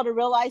people fail to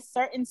realize,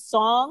 certain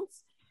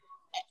songs,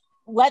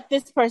 let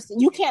this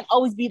person, you can't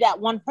always be that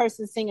one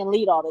person singing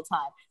lead all the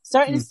time.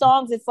 Certain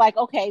songs, it's like,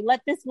 okay,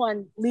 let this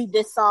one lead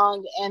this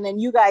song, and then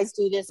you guys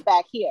do this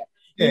back here.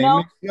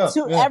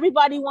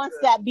 Everybody wants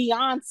that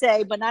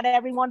Beyonce, but not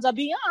everyone's a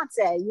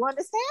Beyonce. You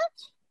understand?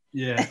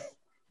 Yeah.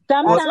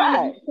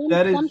 Sometimes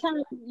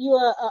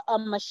you're a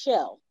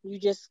Michelle. You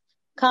just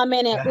come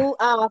in and ooh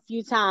ah a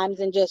few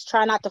times and just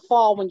try not to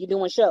fall when you're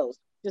doing shows.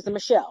 Just a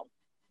Michelle.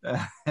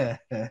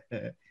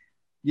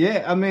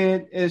 Yeah, I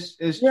mean it's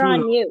you're true.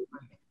 On you.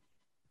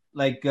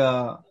 Like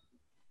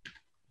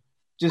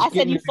just I said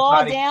getting you fall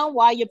everybody. down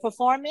while you're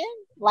performing,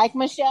 like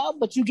Michelle,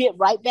 but you get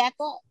right back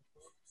up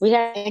We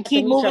had and to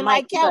keep mute your moving mic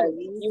like because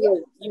Kelly.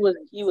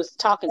 you was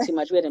talking too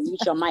much. We had to mute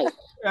your mic.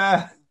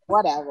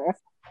 Whatever.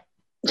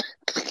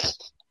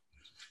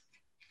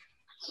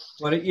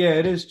 But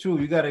it is true.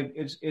 You gotta.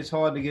 It's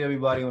hard to get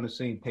everybody on the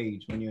same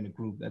page when you're in a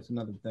group. That's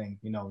another thing.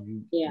 Yeah.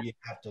 You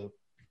have to.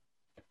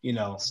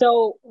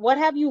 So, what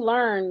have you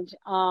learned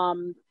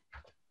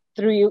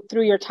through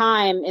your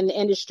time in the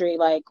industry?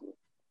 Like,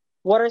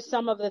 what are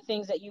some of the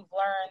things that you've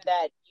learned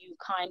that you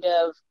kind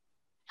of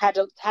had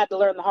to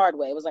learn the hard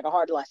way? It was like a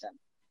hard lesson.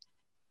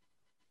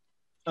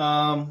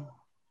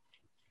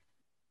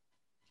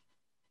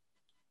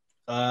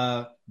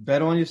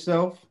 Bet on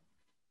yourself.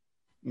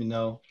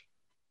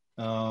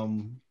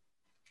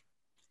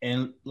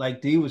 And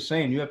like Dee was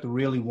saying, you have to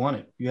really want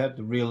it. You have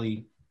to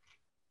really.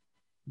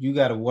 You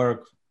got to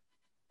work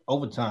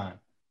overtime.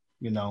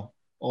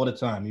 All the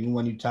time, even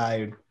when you're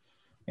tired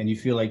and you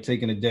feel like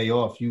taking a day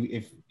off.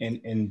 If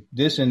in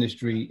this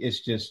industry, it's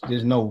just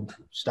there's no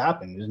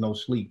stopping. There's no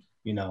sleep.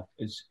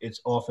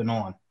 It's off and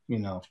on.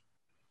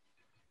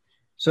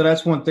 So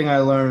that's one thing I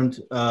learned.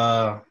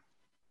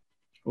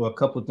 Or a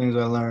couple of things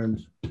I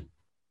learned.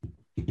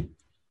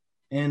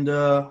 And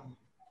I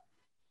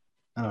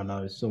don't know.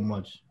 There's so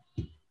much.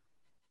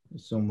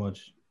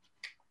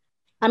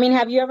 I mean,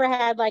 have you ever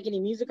had like any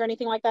music or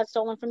anything like that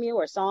stolen from you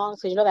or songs?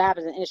 Because that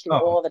happens in the industry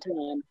all the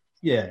time.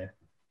 Yeah.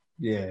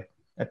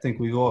 I think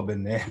we've all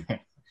been there.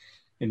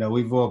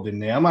 We've all been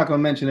there. I'm not gonna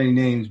mention any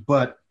names,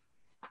 but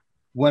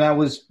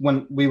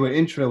when we were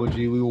in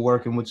Trilogy, we were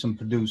working with some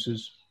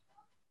producers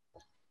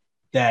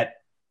that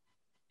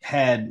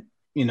had,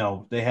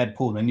 they had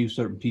pulled. They knew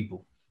certain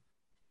people,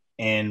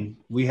 and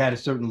we had a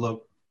certain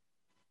look,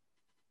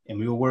 and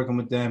we were working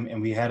with them,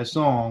 and we had a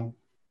song.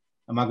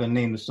 I'm not gonna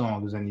name the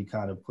song because then you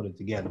kind of put it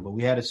together, but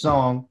we had a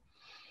song,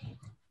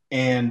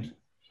 and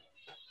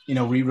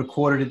we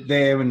recorded it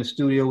there in the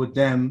studio with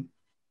them,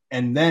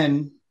 and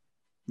then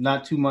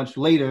not too much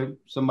later,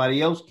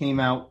 somebody else came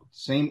out,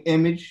 same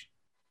image,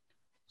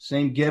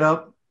 same get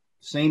up,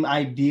 same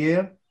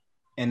idea,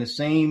 and the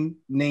same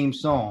name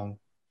song.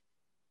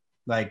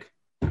 Like,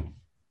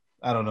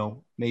 I don't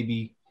know,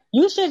 maybe.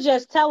 You should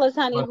just tell us,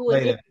 honey, who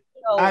it is.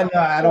 I know.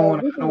 I don't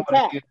want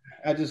to.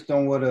 I just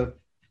don't want to.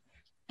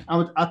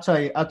 I'll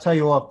tell you. I'll tell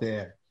you off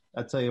there.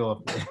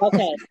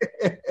 Okay.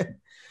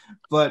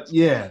 But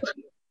yeah.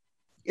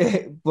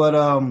 But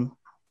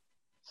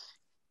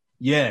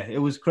yeah, it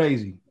was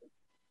crazy.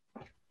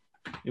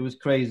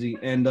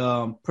 And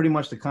pretty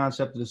much the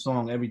concept of the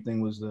song,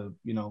 everything was the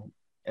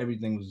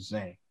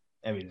same.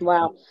 Everything.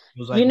 Wow. It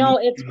was like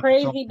it's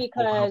crazy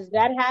because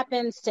that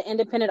happens to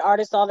independent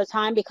artists all the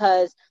time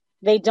because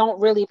they don't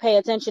really pay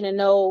attention and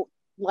know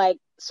like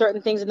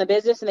certain things in the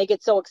business, and they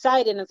get so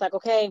excited, and it's like,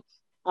 okay,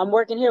 I'm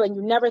working here, and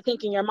you never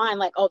think in your mind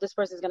like, oh, this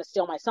person's going to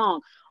steal my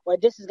song, or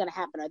this is going to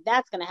happen, or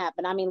that's going to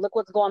happen. I mean, look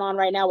what's going on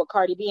right now with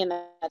Cardi B and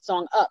that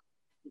song Up.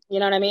 You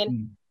know what I mean?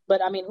 Mm.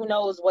 But I mean, who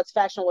knows what's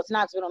factual, what's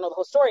not, because we don't know the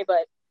whole story.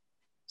 But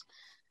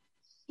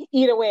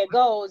either way it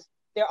goes,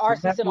 there are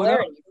some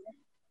similarities.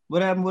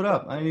 What happened with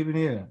Up? I didn't even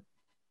hear.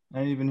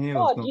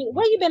 Oh,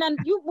 where you been?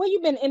 Where you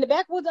been, in the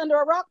backwoods under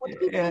a rock with the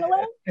people in the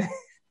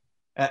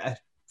way?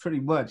 Pretty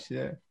much,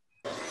 yeah.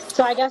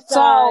 So I guess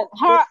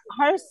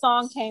her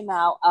song came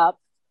out, Up,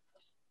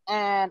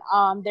 and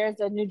there's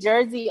a New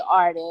Jersey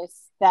artist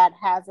that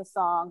has a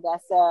song that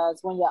says,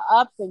 when you're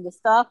up and you're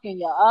stuck and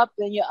you're up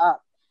and you're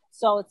up.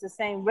 So it's the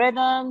same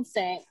rhythm,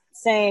 same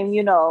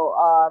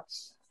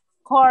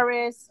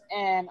chorus,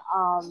 and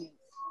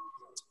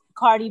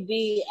Cardi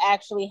B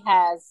actually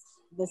has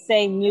the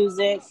same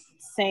music,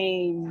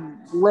 same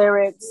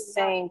lyrics,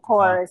 same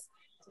chorus,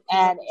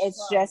 and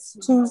it's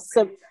just too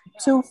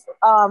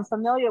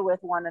familiar with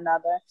one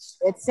another.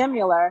 It's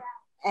similar,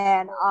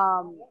 and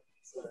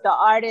the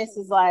artist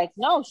is like,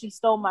 no, she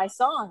stole my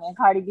song, and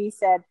Cardi B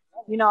said,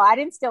 I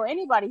didn't steal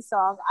anybody's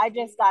song. I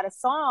just got a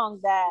song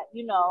that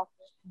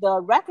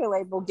the record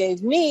label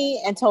gave me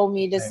and told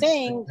me to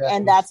sing,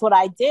 and that's what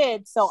I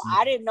did. So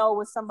I didn't know it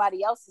was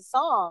somebody else's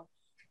song.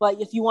 But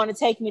if you want to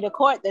take me to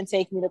court, then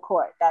take me to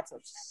court. That's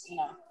what,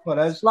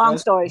 Well, long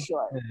story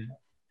short.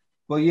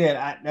 Well,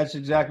 yeah, that's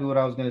exactly what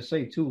I was going to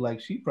say, too. Like,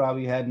 she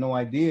probably had no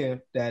idea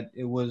that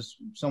it was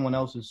someone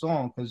else's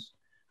song because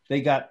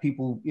they got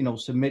people,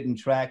 submitting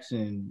tracks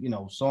and,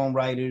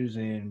 songwriters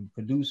and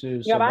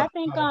producers. Yeah, but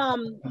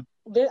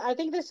I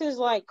think this is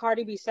like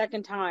Cardi B's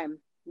second time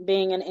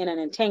being in an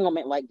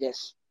entanglement like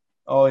this.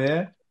 Oh,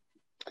 yeah?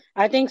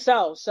 I think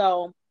so.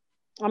 So,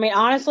 I mean,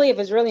 honestly, if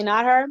it's really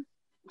not her,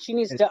 she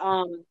needs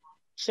to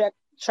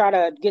try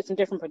to get some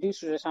different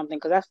producers or something,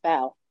 because that's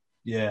foul.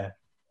 Yeah.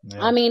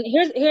 I mean,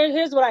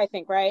 here's what I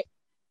think, right?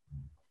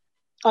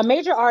 A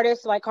major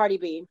artist like Cardi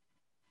B,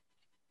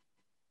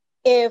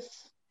 if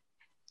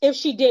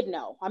she did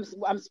know,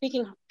 I'm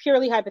speaking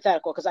purely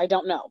hypothetical because I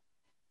don't know.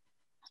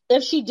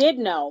 If she did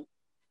know,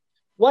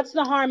 what's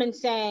the harm in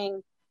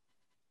saying,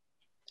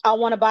 I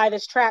want to buy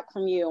this track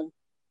from you,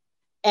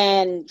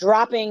 and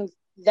dropping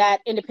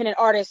that independent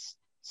artist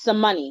some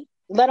money?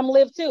 let them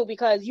live too,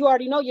 because you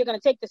already know you're going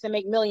to take this and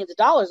make millions of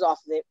dollars off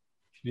of it.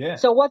 Yeah.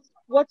 So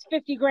what's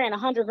 50 grand,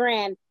 100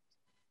 grand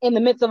in the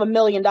midst of $1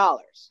 million?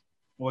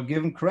 Or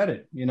give them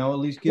credit, at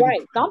least give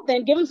right,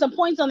 something. Give them some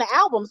points on the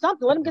album,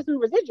 something. Let them get some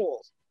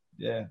residuals.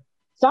 Yeah.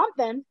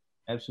 Something.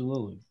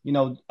 Absolutely.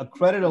 A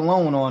credit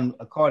alone on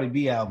a Cardi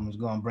B album is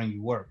going to bring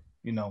you work,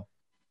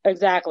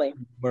 Exactly.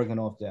 Working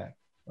off that.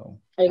 So,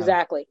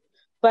 exactly.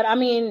 But I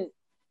mean,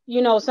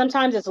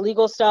 sometimes it's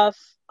legal stuff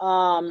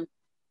and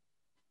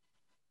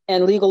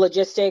legal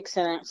logistics,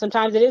 and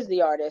sometimes it is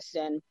the artist.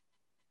 And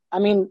I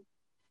mean,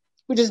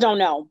 we just don't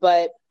know.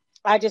 But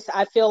I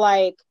feel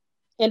like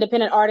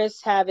independent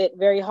artists have it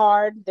very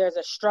hard. There's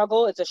a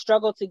struggle. It's a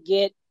struggle to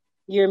get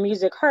your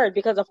music heard,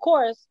 because of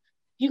course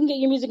you can get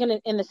your music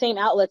in the same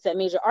outlets that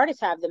major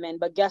artists have them in.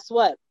 But guess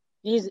what?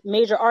 These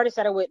major artists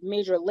that are with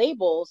major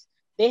labels,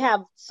 they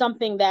have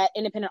something that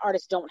independent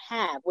artists don't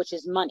have, which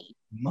is money.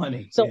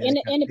 So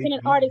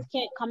independent artists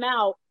can't come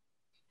out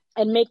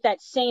and make that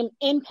same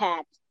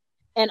impact,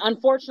 and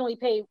unfortunately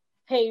pay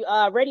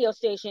radio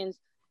stations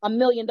 $1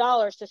 million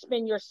to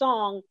spin your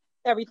song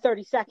every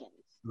 30 seconds.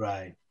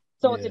 Right.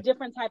 So it's a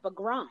different type of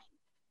grind.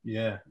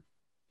 Yeah.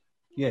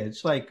 Yeah,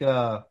 it's like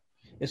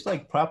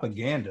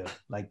propaganda,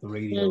 like the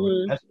radio.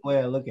 Mm-hmm. That's the way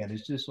I look at it.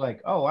 It's just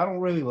like, oh, I don't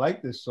really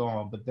like this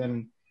song, but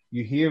then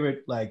you hear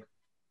it like,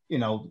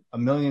 1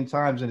 million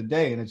times in a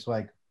day, and it's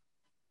like,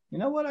 you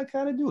know what, I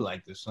kind of do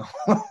like this song.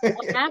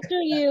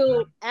 after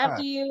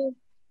you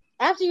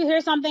hear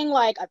something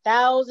like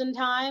 1,000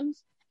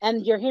 times,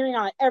 and you're hearing it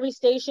on every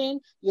station,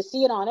 you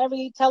see it on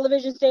every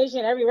television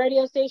station, every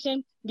radio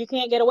station, you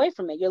can't get away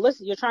from it.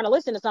 You're trying to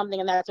listen to something,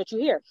 and that's what you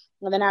hear.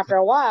 And then after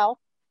a while,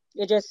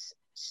 it just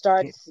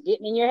starts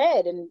getting in your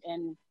head,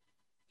 and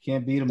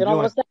can't beat them. Then all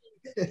of a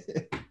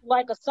sudden,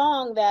 like a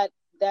song that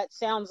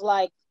sounds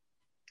like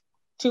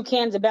 2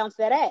 cans of Bounce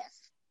That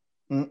Ass.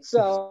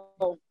 So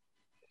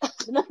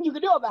there's nothing you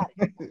can do about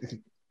it.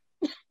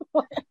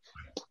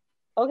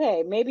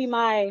 Okay, maybe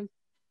my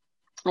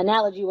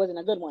analogy wasn't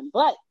a good one,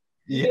 but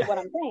you get what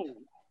I'm saying.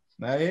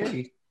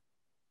 Hey.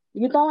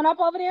 You throwing up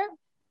over there?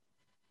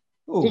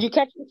 Ooh. Did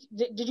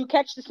you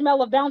catch the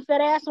smell of Bounce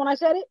That Ass when I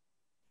said it?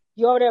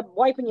 You over there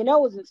wiping your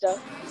nose and stuff?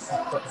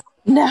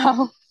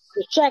 No.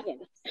 Just checking.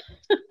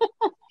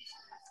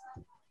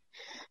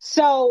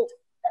 So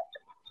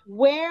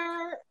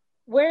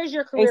where's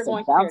your career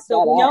going from here?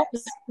 So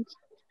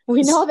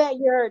we know that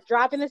you're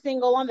dropping the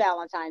single on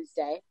Valentine's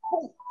Day.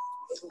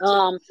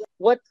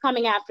 What's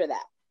coming after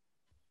that?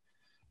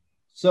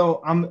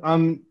 So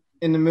I'm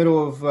in the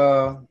middle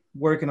of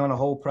working on a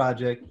whole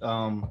project.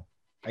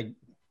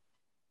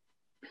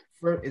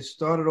 It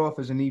started off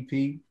as an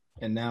EP,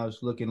 and now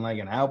it's looking like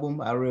an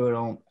album. I really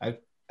don't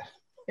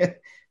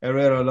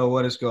know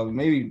what it's going.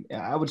 Maybe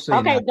I would say.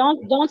 Okay,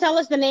 don't tell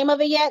us the name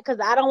of it yet, because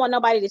I don't want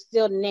nobody to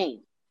steal the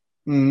name.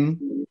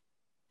 Mm-hmm.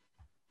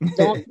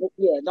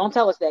 Don't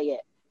tell us that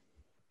yet.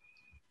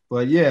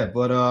 But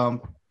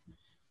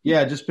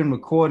just been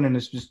recording, and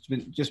it's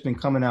just been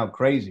coming out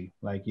crazy.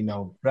 Like,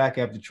 track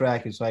after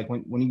track. It's like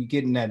when you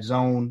get in that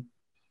zone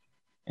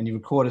and you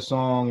record a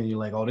song and you're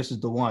like, oh, this is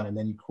the one, and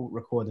then you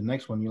record the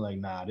next one, you're like,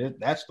 nah,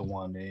 that's the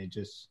one. And it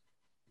just,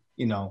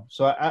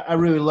 so I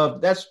really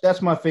love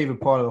that's my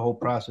favorite part of the whole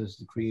process,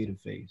 the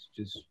creative phase,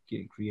 just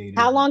getting creative.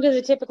 How long does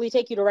it typically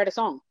take you to write a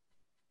song?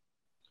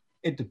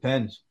 It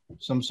depends.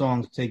 Some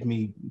songs take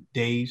me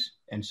days,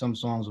 and some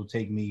songs will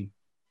take me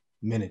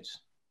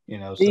minutes. Do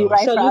you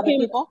write for other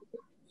people?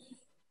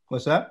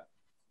 What's that?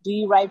 Do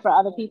you write for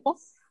other people?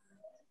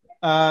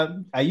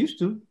 I used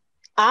to.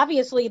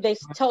 Obviously, they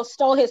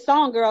stole his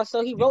song, girl,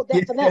 so he wrote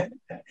that for them.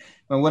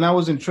 And when I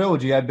was in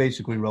Trilogy, I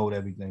basically wrote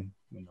everything.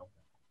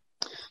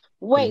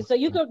 Wait, so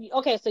you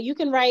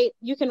can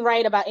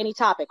write about any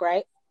topic,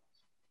 right?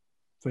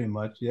 Pretty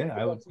much, yeah,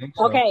 I would think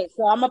so. Okay,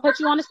 so I'm gonna put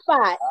you on the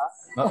spot.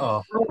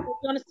 Uh-oh. I'm gonna put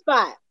you on the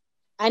spot.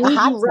 I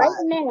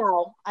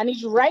need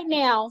you right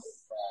now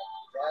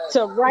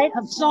to write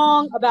a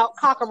song about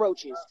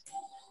cockroaches.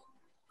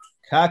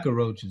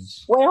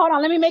 Cockroaches. Wait, hold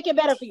on. Let me make it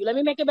better for you.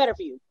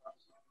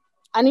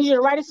 I need you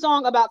to write a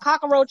song about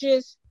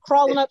cockroaches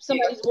crawling up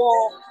somebody's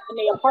wall in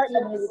their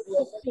apartment.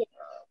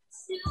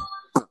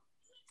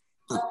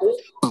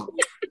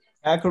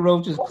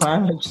 Cockroaches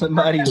climbing up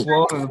somebody's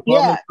wall in the apartment.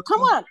 Yeah,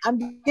 come on. I'm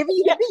giving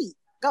you the beat.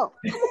 Go.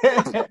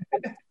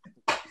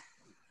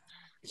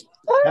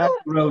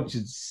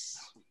 Cockroaches.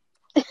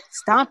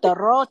 Stomp the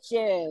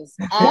roaches.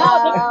 No,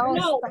 don't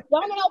help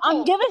I'm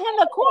him. giving him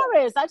the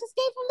chorus. I just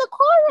gave him the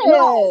chorus.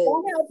 No,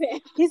 don't help him.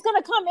 He's going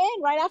to come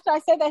in right after I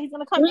said that. He's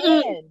going to come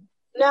in.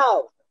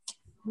 No.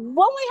 When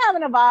we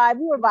having a vibe,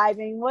 we were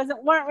vibing,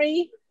 weren't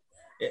we?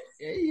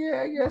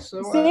 Yeah, I guess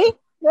so. See?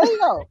 There you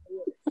go.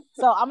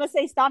 So I'm going to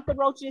say stomp the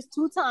roaches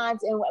 2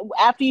 times, and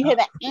after you hear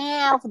that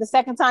for the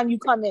second time, you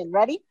come in.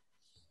 Ready?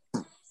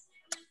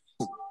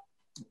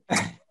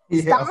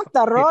 Stomp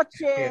the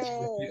roaches.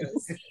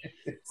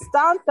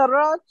 Stomp the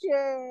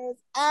roaches.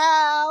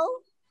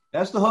 Ow.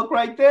 That's the hook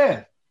right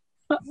there.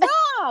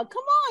 Nah,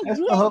 come on. That's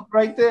the hook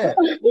right there.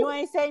 You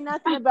ain't say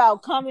nothing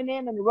about coming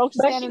in and the roach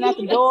is But standing at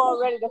the door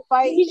ready to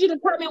fight. You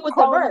should come in with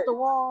the crawling up verse. the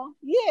wall.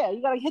 Yeah,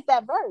 you gotta hit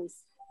that verse.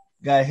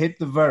 Gotta hit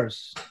the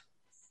verse.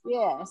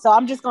 Yeah, so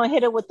I'm just gonna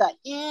hit it with the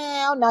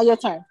yeah. Now your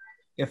turn.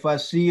 If I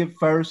see it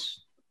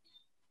first,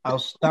 I'll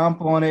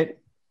stomp on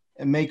it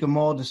and make them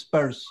all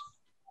disperse.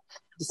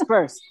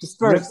 Disperse.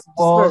 Rip the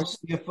walls,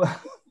 rip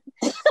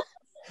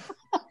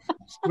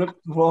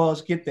the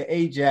walls, get the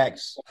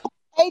Ajax.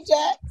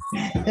 Ajax.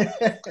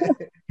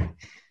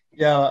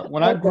 Yeah,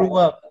 when I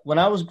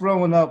was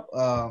growing up,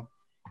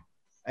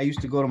 I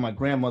used to go to my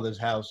grandmother's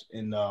house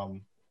in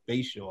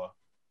Bayshore.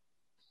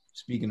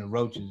 Speaking of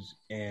roaches,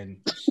 and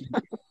she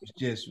was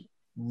just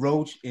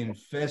roach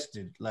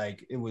infested.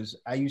 Like it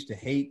was, I used to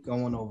hate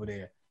going over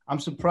there. I'm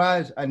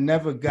surprised I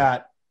never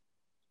brought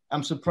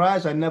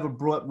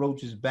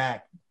roaches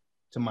back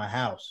to my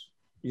house.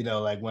 You know,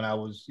 like when I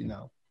was, you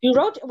know. Do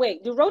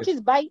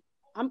roaches bite?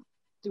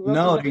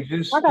 No, they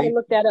just. I gotta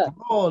look that up.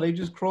 They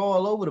just crawl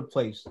all over the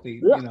place.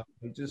 You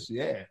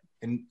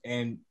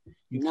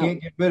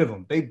can't get rid of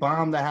them. They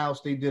bombed the house.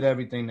 They did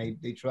everything.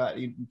 They tried.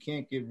 You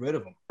can't get rid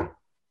of them.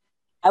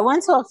 I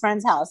went to a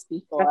friend's house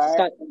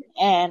before,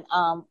 and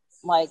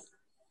like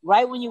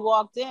right when you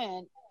walked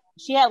in,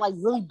 she had like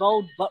really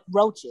bold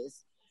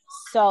roaches.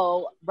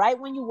 So right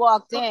when you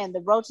walked in,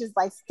 the roaches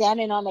like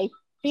standing on their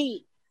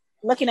feet,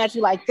 looking at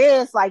you like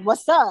this, like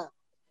 "What's up?"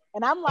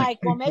 And I'm like,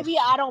 well, maybe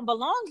I don't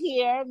belong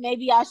here.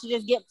 Maybe I should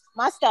just get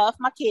my stuff,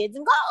 my kids,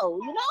 and go.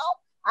 You know,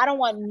 I don't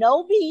want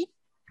no beef.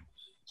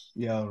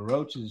 Yeah,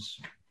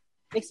 roaches.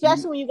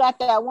 Especially when you got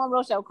that one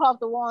roach that will crawl off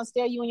the wall and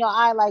stare you in your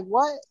eye like,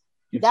 what?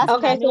 That's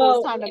okay. So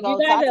it's time to go.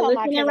 You guys are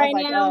listening right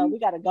now. We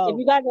gotta go. If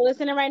you guys are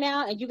listening right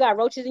now and you got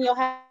roaches in your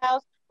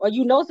house, or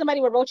you know somebody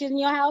with roaches in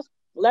your house,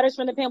 Letters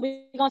from the Pen.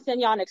 We're gonna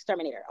send y'all an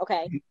exterminator.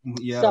 Okay.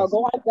 Yeah. So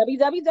go on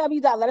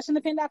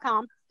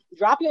www.lettersfromthepen.com.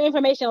 Drop your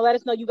information and let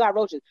us know you got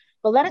roaches.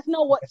 But let us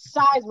know what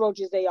size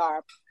roaches they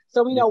are,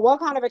 so we know what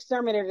kind of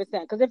exterminator to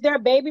send. Because if they're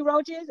baby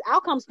roaches,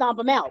 I'll come stomp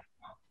them out.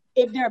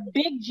 If they're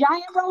big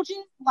giant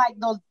roaches, like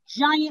those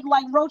giant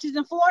like roaches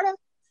in Florida,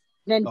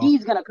 then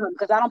D's gonna come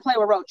because I don't play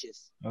with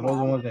roaches. Those are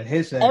the ones that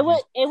hiss at it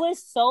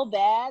was so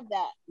bad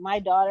that my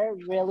daughter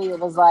really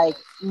was like,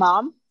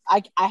 Mom,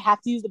 I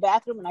have to use the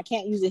bathroom and I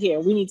can't use it here.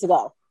 We need to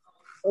go.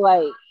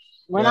 Like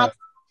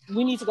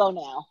we need to go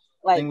now.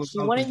 Like she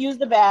wouldn't use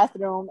the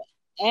bathroom,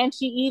 and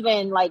she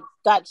even like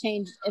got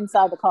changed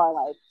inside the car.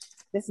 Like,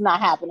 this is not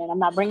happening. I'm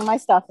not bringing my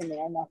stuff in there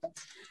or nothing.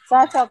 So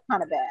I felt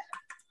kind of bad.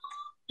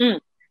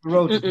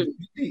 Roaches,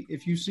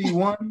 if you see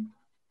one,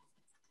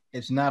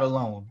 it's not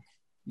alone.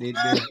 It's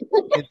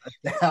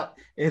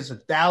a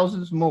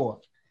thousands more.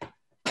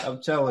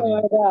 I'm telling you.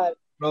 Oh my God.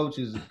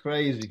 Roaches are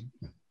crazy.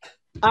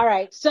 All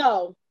right,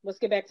 so let's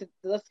get back to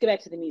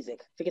the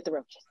music. Forget the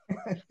roaches.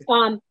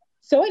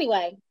 So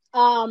anyway,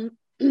 I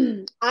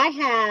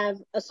have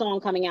a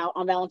song coming out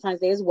on Valentine's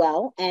Day as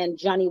well, and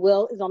Johnny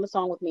Will is on the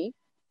song with me.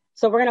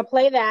 So we're gonna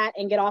play that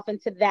and get off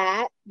into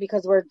that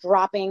because we're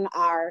dropping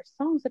our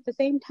songs at the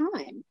same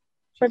time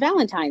for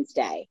Valentine's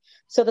Day.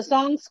 So the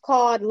song's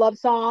called Love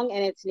Song,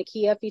 and it's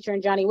Nakia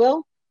featuring Johnny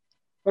Will.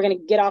 We're going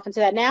to get off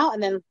into that now,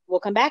 and then we'll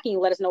come back and you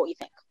let us know what you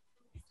think.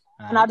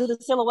 And I'll do the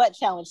silhouette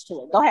challenge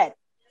to it. Go ahead.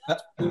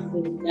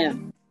 Yeah.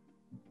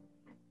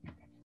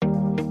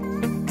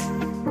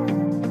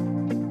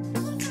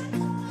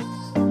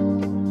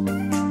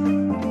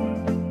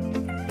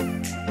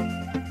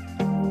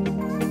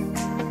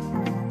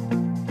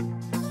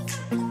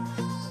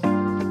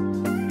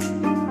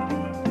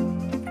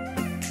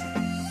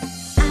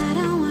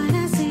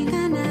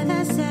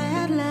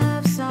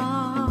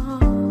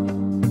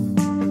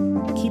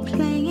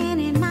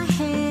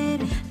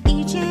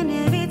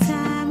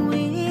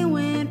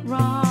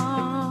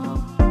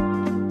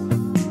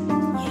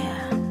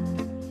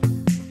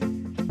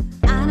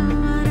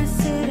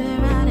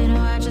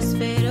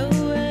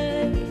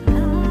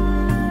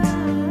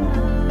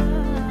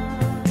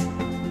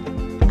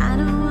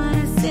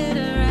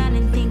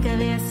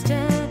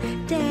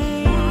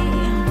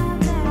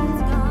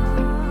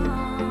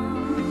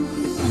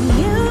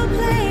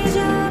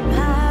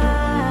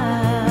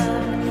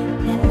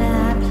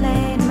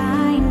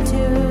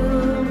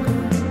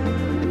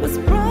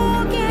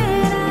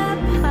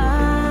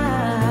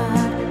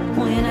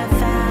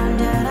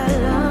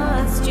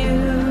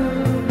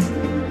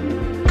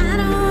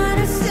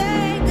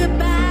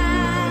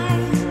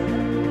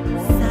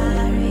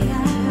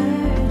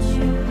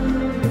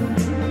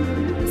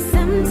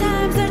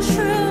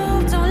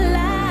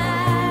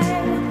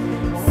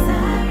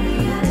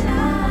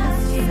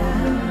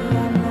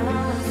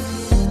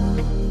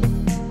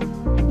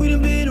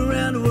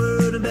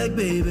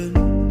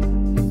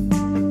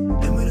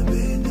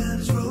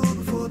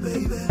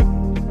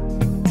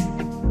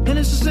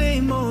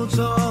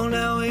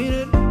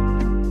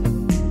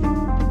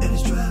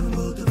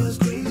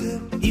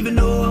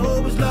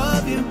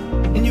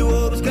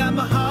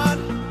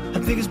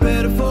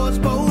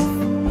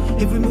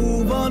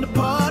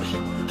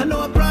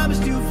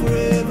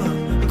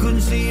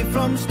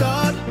 From the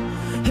start,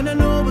 and I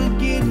know we're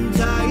getting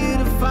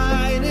tired of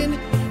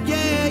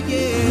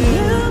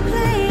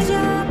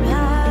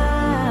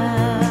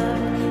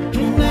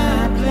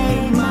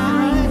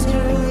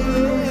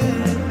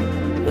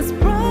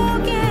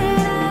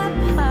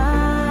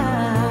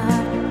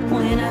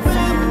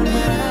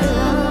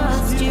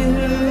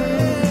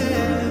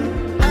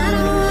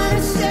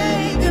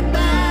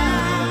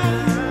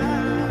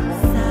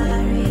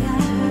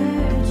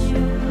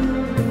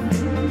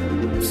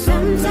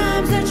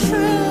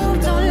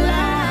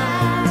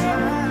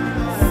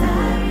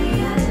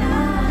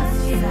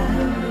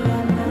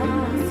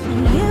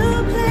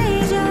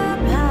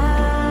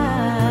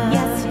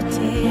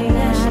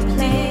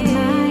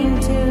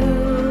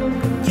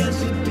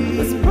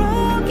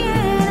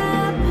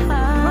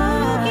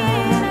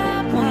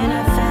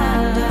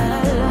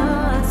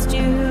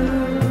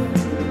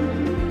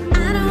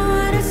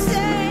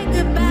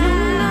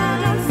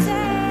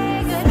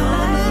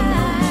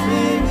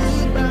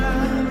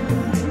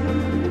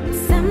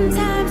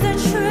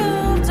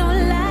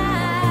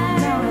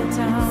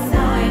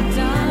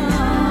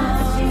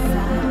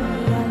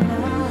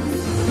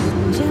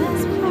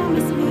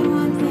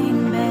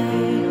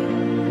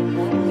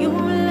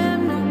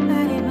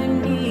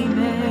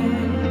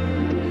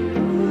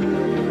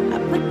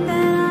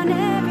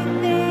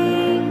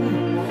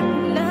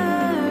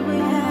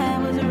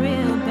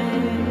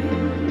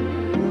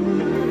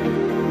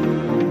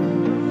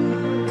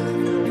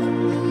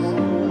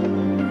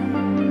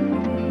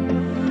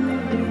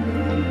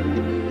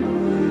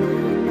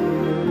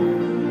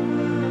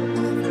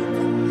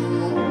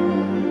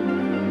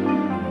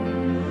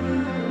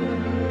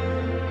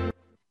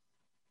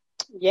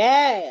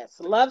Yes,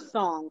 love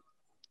song.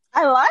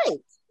 I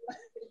like.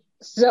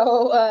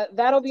 So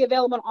that'll be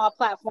available on all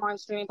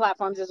platforms, streaming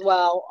platforms as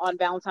well on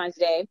Valentine's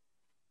Day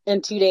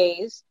in 2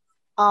 days.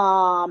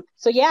 So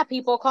yeah,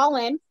 people call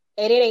in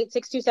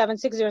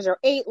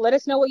 888-627-6008. Let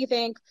us know what you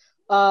think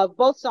of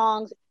both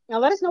songs. Now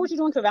let us know what you're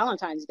doing for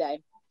Valentine's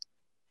Day.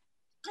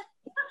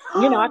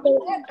 You know, I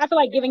feel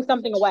like giving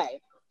something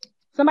away.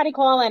 Somebody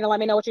call in and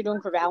let me know what you're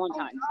doing for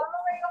Valentine's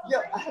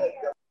Day.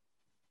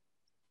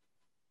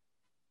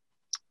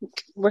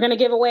 We're gonna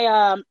give away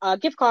a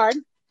gift card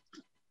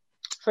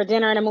for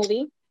dinner and a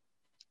movie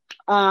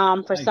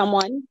for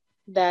someone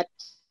that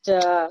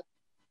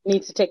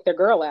needs to take their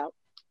girl out.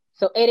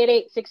 So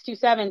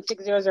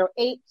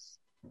 888-627-6008.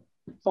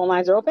 Phone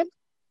lines are open.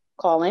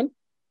 Call in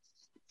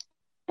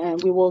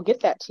and we will get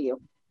that to you.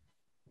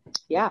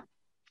 Yeah.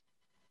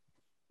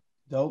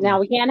 Dope. Now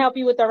we can't help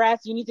you with the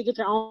rest. You need to get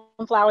your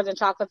own flowers and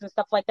chocolates and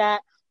stuff like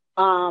that.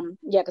 Yeah,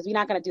 because we're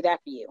not going to do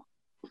that for you.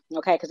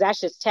 Okay, because that's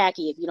just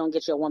tacky if you don't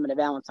get your woman a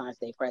Valentine's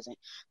Day present.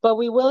 But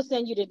we will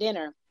send you to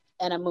dinner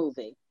and a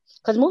movie.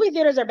 Because movie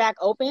theaters are back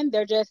open.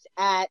 They're just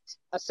at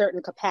a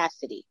certain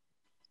capacity.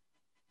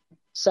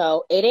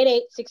 So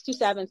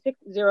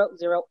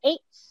 888-627-6008.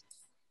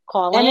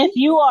 Call in. And if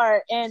you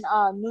are in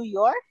New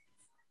York,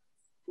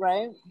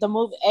 right, the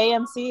movie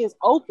AMC is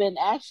open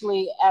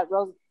actually at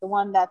the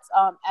one that's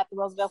at the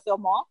Roosevelt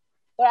Field Mall.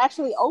 They're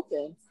actually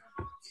open.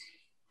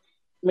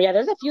 Yeah,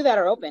 there's a few that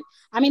are open.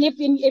 I mean, if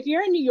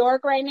you're in New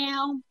York right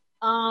now,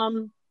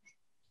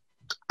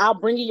 I'll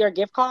bring you your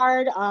gift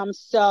card.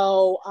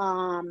 So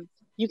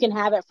you can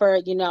have it for,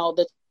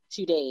 the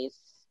 2 days.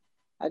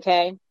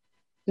 Okay?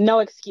 No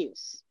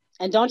excuse.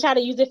 And don't try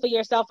to use it for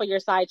yourself or your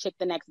side chick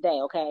the next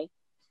day, okay?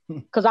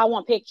 Because I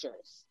want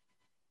pictures.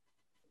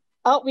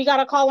 Oh, we got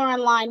a caller on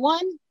line 1.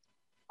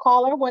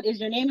 Caller, what is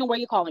your name and where are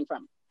you calling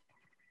from?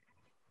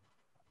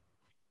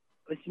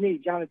 It's me,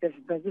 Jonathan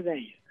from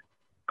Pennsylvania.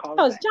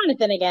 It's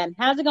Jonathan again.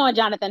 How's it going,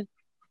 Jonathan?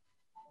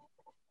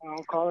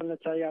 I'm calling to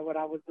tell you what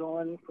I was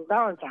doing for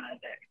Valentine's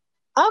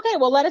Day. Okay,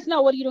 well, let us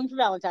know. What are you doing for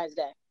Valentine's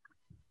Day?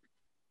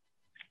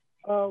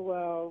 Oh,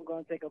 well, I'm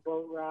going to take a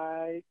boat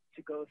ride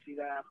to go see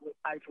the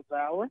Eiffel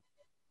Tower.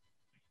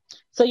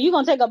 So you're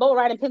going to take a boat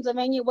ride in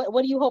Pennsylvania?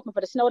 What are you hoping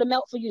for, the snow to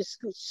melt for you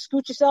to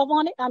scoot yourself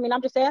on it? I mean,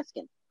 I'm just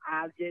asking.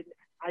 I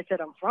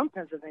said I'm from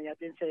Pennsylvania. I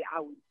didn't say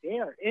I was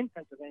there in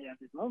Pennsylvania at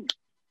this moment.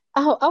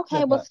 Oh,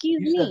 okay. Well, excuse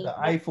me. You said the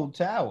Eiffel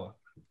Tower.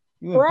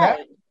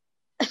 Right.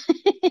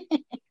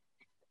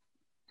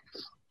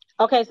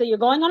 Okay, so you're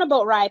going on a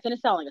boat ride.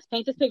 Finish telling us.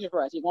 Paint this picture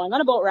for us. You're going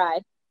on a boat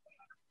ride.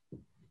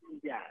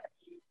 Yeah.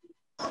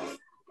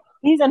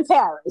 He's in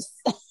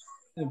Paris.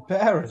 In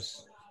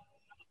Paris.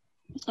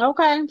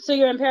 Okay, so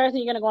you're in Paris and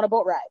you're going to go on a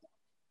boat ride.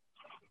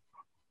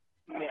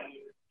 Yeah.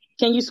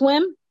 Can you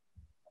swim?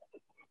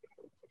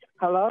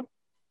 Hello?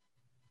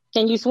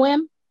 Can you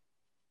swim?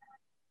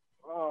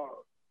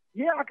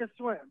 Yeah, I can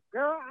swim.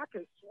 Girl, I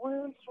can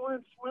swim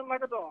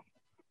like a dolphin.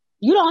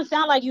 You don't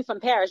sound like you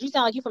from Paris. You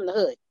sound like you from the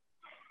hood.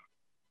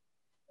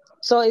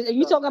 So are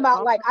you talking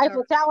about like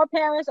Eiffel Tower,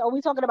 Paris, or are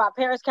we talking about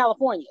Paris,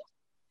 California?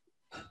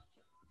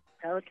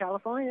 Paris,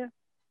 California.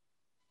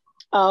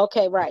 Oh,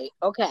 okay, right.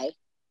 Okay.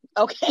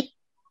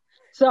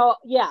 So,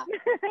 yeah.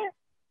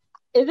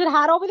 Is it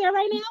hot over there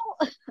right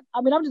now?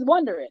 I mean, I'm just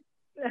wondering.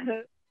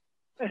 It's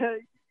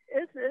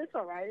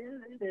all right.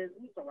 It is.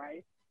 It's all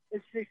right.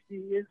 It's 60.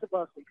 It's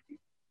above 60.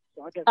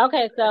 So I guess.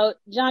 Okay, so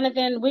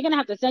Jonathan, we're gonna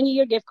have to send you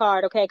your gift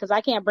card, okay? Because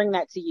I can't bring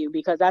that to you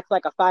because that's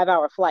like a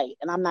 5-hour flight,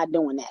 and I'm not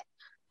doing that.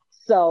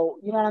 So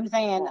you know what I'm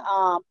saying?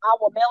 I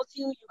will mail to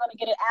you. You're gonna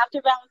get it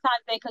after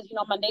Valentine's Day because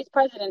Monday's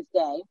President's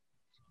Day.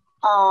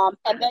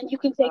 And then you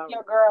can take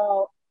your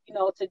girl,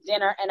 to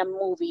dinner and a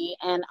movie,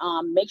 and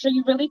make sure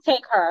you really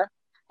take her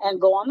and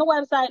go on the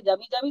website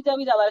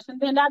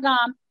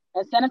www.lettersfromthepen.com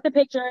and send us the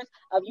pictures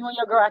of you and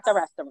your girl at the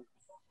restaurant.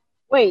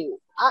 Wait,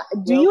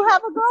 do you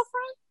have a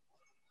girlfriend?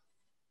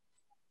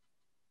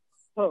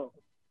 Oh.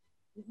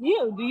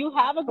 Do you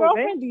have a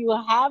girlfriend? Do you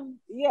have,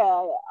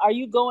 are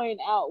you going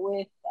out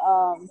with,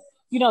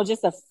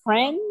 just a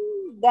friend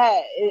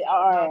that,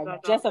 or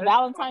just a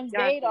Valentine's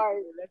date,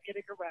 or? Let's get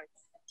it correct.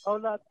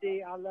 Hold up,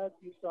 D, I love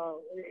you,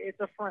 so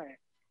it's a friend.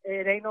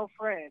 It ain't no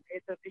friend.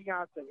 It's a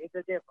fiance. It's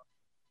a difference.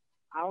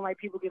 I don't like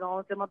people getting all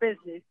into my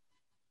business,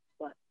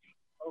 but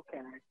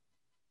okay.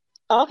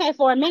 Okay,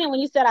 for a minute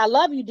when you said I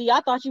love you, D, I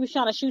thought you was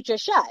trying to shoot your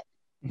shot.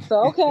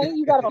 So, okay,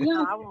 you got a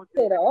fiance. I won't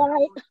do that. All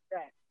right.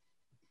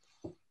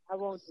 I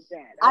won't do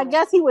that. I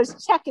guess he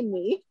was checking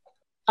me.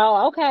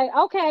 Oh, okay.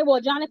 Okay. Well,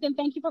 Jonathan,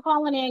 thank you for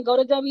calling in. Go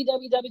to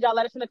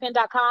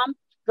www.lettersfromthepen.com.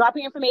 Drop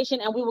your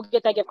information and we will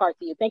get that gift card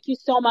to you. Thank you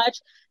so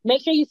much.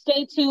 Make sure you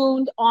stay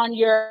tuned on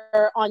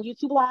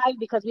YouTube Live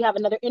because we have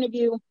another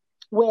interview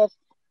with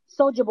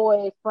Soulja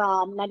Boy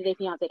from 90 Day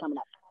Fiancé coming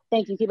up.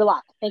 Thank you. Keep it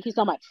locked. Thank you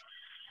so much.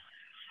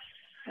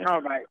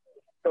 All right.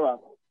 You're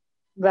welcome.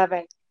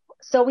 Bye-bye.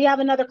 So we have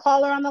another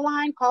caller on the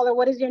line. Caller,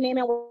 what is your name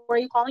and where are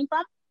you calling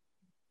from?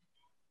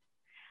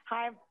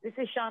 Hi, this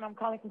is Sean. I'm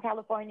calling from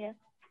California.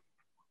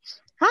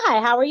 Hi,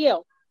 how are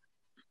you?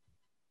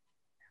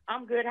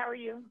 I'm good. How are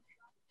you?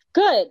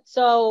 Good.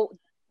 So,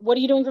 what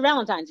are you doing for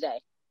Valentine's Day?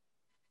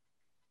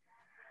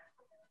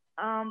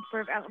 I'm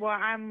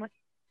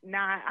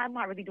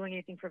not really doing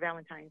anything for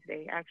Valentine's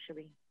Day,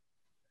 actually.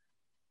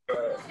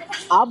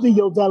 I'll be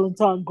your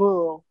Valentine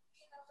girl.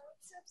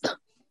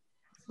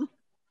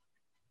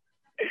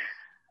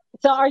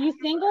 So, are you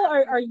single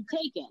or are you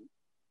taken?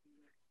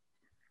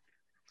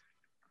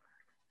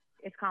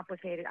 It's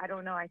complicated. I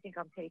don't know. I think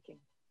I'm taking.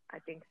 I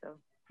think so.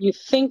 You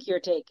think you're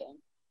taken?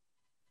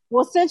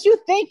 Well, since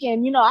you're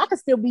thinking, I could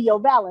still be your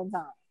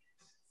Valentine.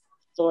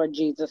 Lord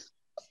Jesus.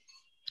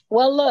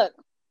 Well, look,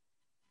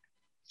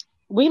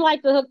 we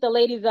like to hook the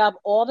ladies up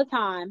all the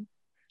time.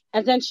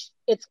 And since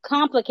it's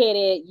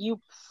complicated, you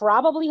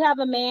probably have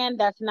a man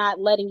that's not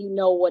letting you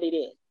know what it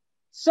is.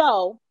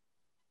 So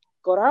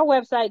go to our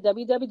website,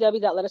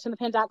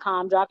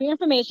 www.lettersfromthepen.com, drop your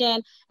information,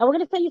 and we're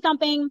going to send you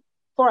something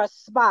for a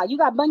spa. You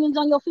got bunions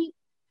on your feet?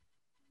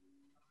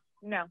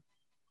 No.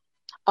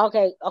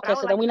 Okay,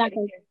 so then we're not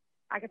going to.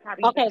 I could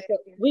probably. Okay, so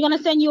we're gonna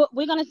send you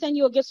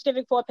a gift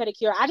certificate for a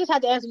pedicure. I just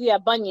had to ask if you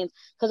have bunions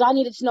because I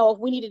needed to know if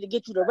we needed to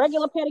get you the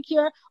regular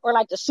pedicure or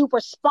like the super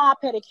spa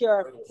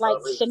pedicure, like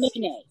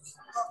Shanae.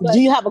 Do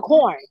you have a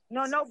corn?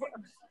 No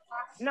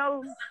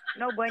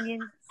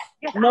bunions.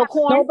 Yes, no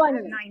corn. No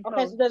bunions.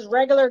 Okay, so there's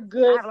regular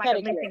good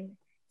pedicure.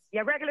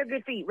 Regular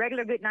good feet,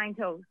 regular good 9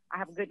 toes. I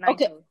have a good 9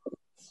 toes.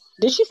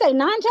 Did she say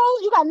 9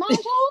 toes? You got 9 toes?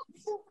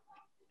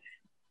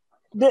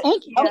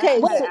 Okay,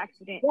 so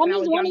that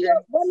means one of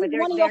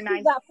your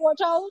feet got 4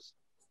 toes.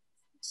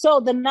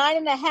 So the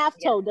 9.5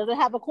 toe, does it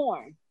have a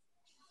corn?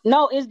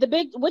 No,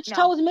 which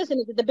toe is missing?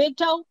 Is it the big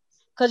toe?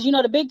 Because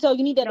the big toe,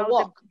 you need that to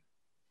walk.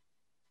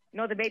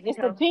 The baby it's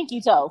toe. the pinky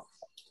toe.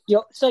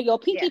 So your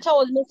pinky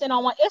toe is missing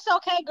on one. It's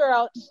okay,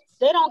 girl.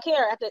 They don't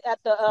care at the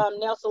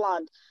nail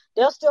salon.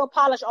 They'll still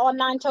polish all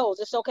 9 toes.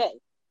 It's okay.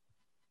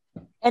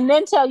 And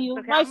then tell you,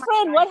 my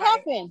friend, what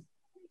happened?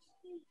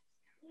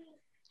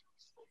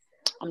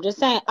 I'm just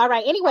saying. All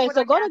right. Anyway,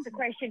 so go to the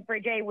question for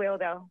Jay Will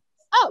though.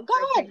 Oh, go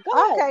ahead.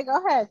 Okay,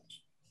 go ahead.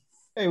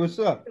 Hey, what's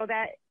up? So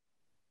that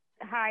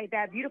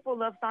beautiful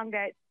love song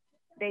that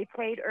they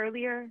played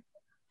earlier,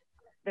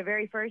 the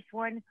very first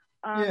one.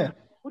 Yeah.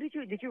 Who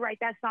did you write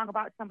that song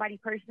about somebody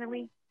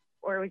personally,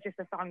 or it was just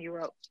a song you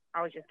wrote?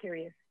 I was just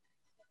curious.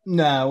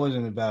 Nah, it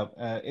wasn't about.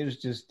 It was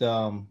just.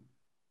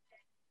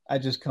 I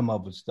just come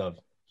up with stuff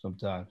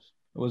sometimes.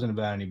 It wasn't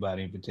about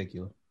anybody in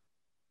particular.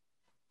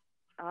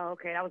 Oh,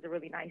 okay. That was a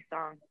really nice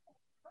song.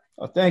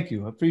 Oh, thank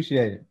you. I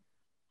appreciate it.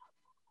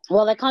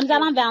 Well, it comes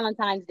out on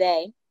Valentine's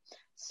Day.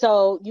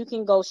 So you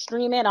can go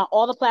stream it on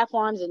all the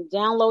platforms and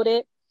download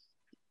it.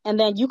 And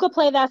then you could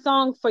play that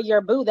song for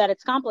your boo that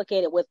it's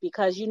complicated with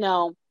because,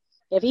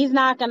 if he's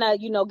not going to,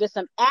 get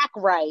some act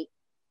right,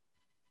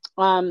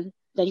 then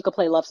you could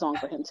play love song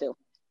for him too.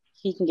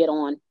 He can get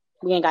on.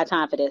 We ain't got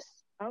time for this.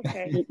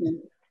 Okay.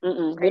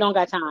 We don't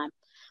got time.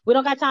 We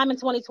don't got time in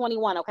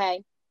 2021,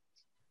 okay?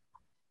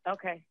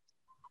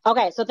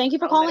 Okay, so thank you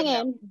for calling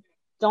in.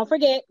 Don't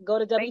forget, go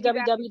to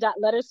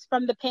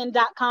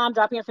www.lettersfromthepen.com,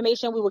 drop your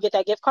information. We will get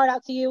that gift card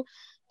out to you.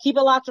 Keep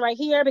it locked right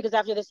here because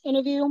after this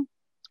interview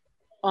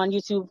on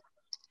YouTube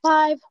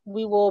Live,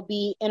 we will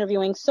be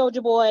interviewing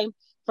Soulja Boy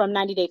from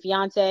 90 Day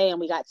Fiance, and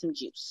we got some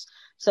juice.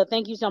 So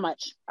thank you so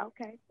much.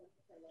 Okay.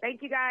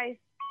 Thank you, guys.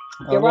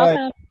 You're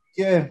welcome.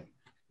 Yeah.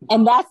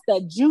 And that's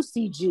the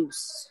juicy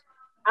juice.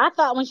 I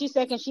thought when she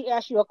said, can she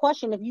ask you a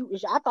question?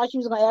 I thought she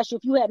was going to ask you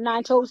if you had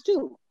 9 toes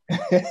too.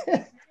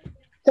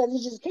 Because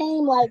it just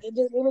came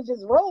it was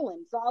just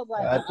rolling. So I was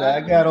like, I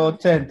got all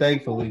 10,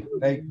 thankfully.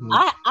 I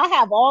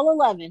have all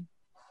 11.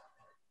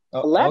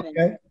 11.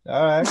 Okay,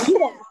 all right. So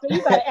you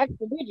got an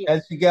extra digit.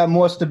 As you got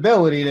more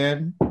stability,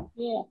 then.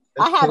 Yeah.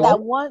 That's I have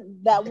cool.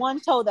 that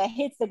one toe that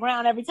hits the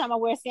ground every time I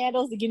wear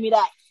sandals to give me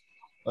that.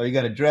 Oh, you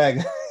got to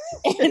drag.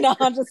 No,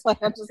 I'm just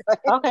like.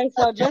 Okay,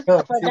 so just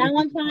for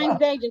Valentine's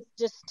Day,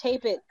 just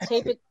tape it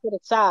to the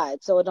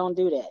side so it don't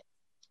do that.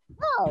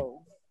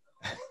 No.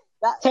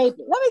 Tape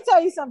it. Let me tell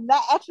you something.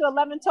 That extra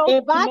 11 toes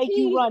can make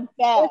you run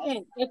fast.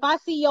 Listen, if I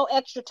see your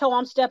extra toe,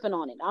 I'm stepping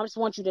on it. I just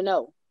want you to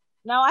know.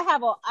 No, I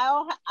have all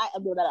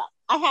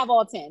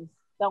 10.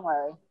 Don't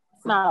worry.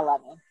 It's not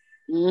 11.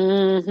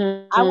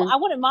 Mm-hmm. I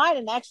wouldn't mind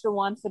an extra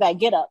one for that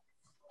get up.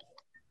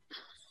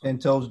 10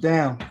 toes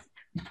down.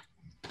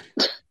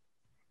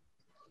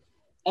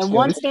 And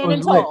one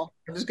standing tall.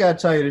 I just gotta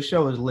tell you, the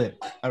show is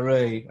lit. I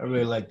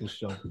really like this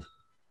show.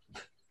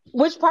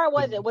 Which part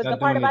was it? Was the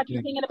part about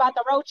you thinking about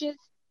the roaches?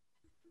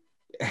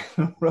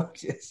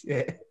 Roaches,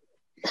 yeah.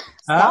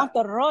 Stop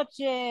the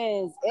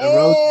roaches.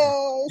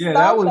 Yeah,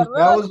 that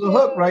was the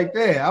hook right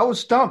there. I was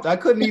stumped. I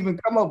couldn't even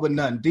come up with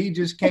nothing. D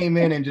just came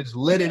in and just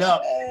lit it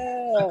up.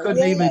 I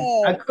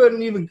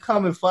couldn't even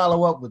come and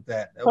follow up with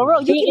that. For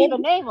real, you can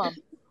even name them.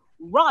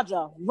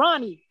 Roger,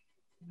 Ronnie,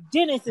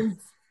 Dennis,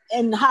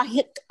 and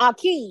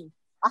Hakeem.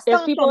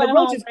 There's people at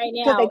home right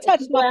now. They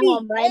touched my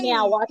feet. Right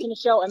now watching the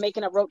show and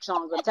making up roach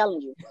songs. I'm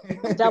telling you.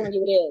 I'm telling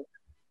you it is.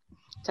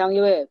 I'm telling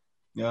you it is.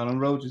 Yeah, them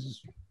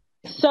roaches.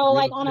 So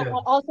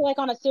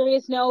on a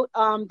serious note,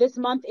 this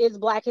month is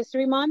Black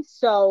History Month.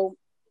 So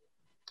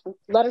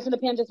Letters from the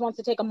Pen just wants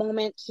to take a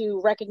moment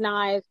to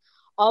recognize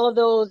all of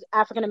those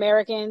African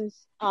Americans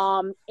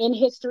in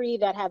history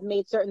that have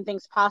made certain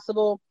things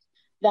possible,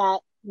 that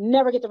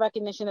never get the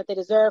recognition that they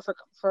deserve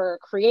for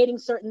creating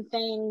certain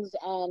things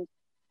and,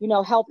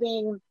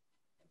 helping,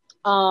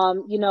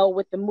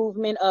 with the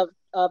movement of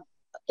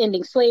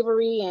ending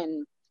slavery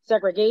and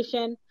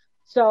segregation.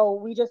 So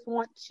we just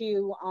want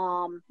to,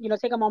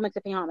 take a moment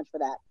to pay homage for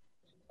that.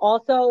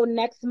 Also,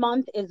 next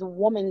month is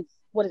Women's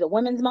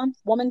Month.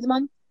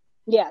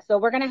 Yeah, so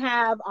we're gonna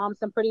have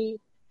some pretty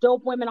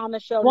dope women on the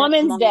show.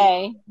 Women's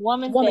Day.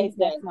 Women's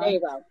Day. There you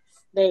go.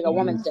 Mm-hmm.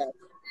 Women's Day.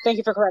 Thank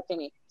you for correcting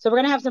me. So we're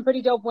gonna have some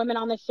pretty dope women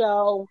on the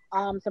show.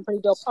 Some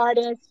pretty dope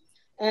artists,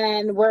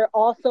 and we're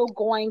also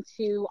going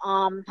to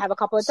have a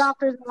couple of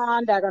doctors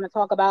on that are going to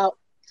talk about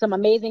some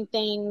amazing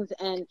things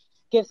and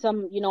give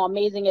some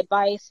amazing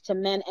advice to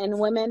men and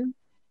women.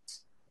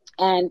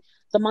 And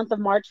the month of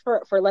March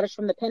for Letters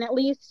from the Pen, at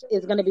least,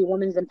 is going to be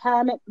Women's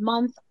Empowerment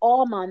Month,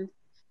 all month.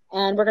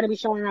 And we're going to be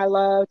showing our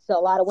love to a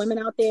lot of women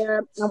out there.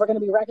 And we're going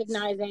to be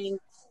recognizing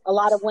a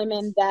lot of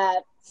women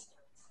that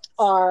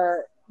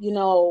are, in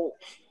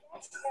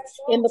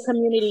the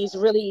communities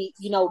really,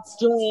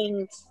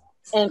 doing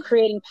and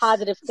creating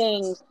positive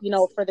things,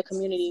 for the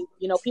community,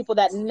 people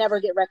that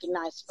never get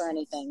recognized for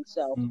anything.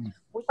 So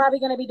we're probably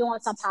going to be doing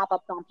some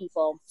pop-ups on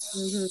people.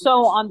 Mm-hmm.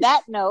 So on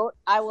that note,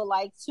 I would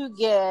like to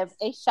give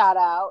a shout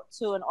out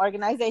to an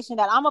organization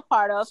that I'm a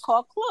part of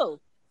called CLUE,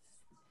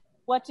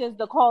 which is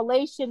the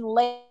Coalition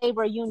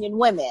Labor Union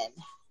Women.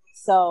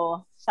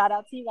 So shout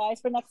out to you guys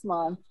for next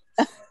month.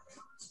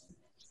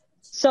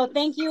 So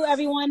thank you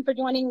everyone for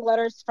joining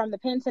Letters from the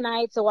Pen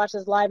tonight to watch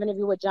this live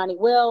interview with Johnny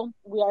Will.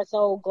 We are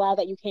so glad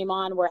that you came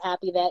on. We're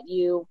happy that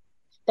you're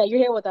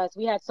here with us.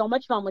 We had so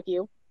much fun with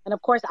you. And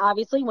of course,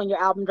 obviously, when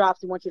your album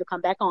drops, we want you to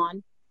come back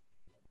on.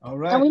 All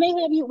right. And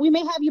we may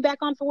have you back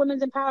on for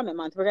Women's Empowerment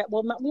Month.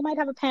 We might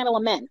have a panel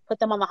of men. Put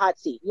them on the hot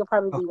seat. You'll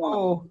probably be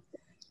one.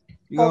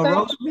 You gonna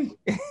roast me?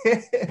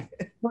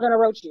 We're gonna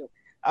roast you.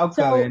 I'll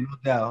come in, no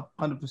doubt.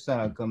 100%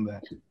 I'll come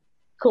back.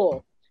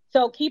 Cool.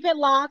 So keep it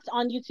locked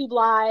on YouTube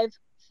Live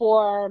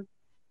for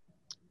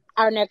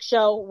our next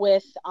show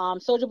with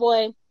Soulja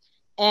Boy.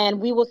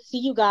 And we will see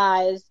you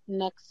guys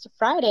next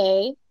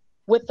Friday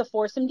with the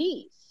Foursome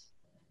Ds.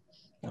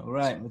 All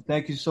right. Well,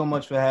 thank you so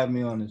much for having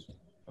me on this.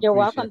 You're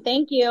welcome.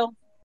 Thank you.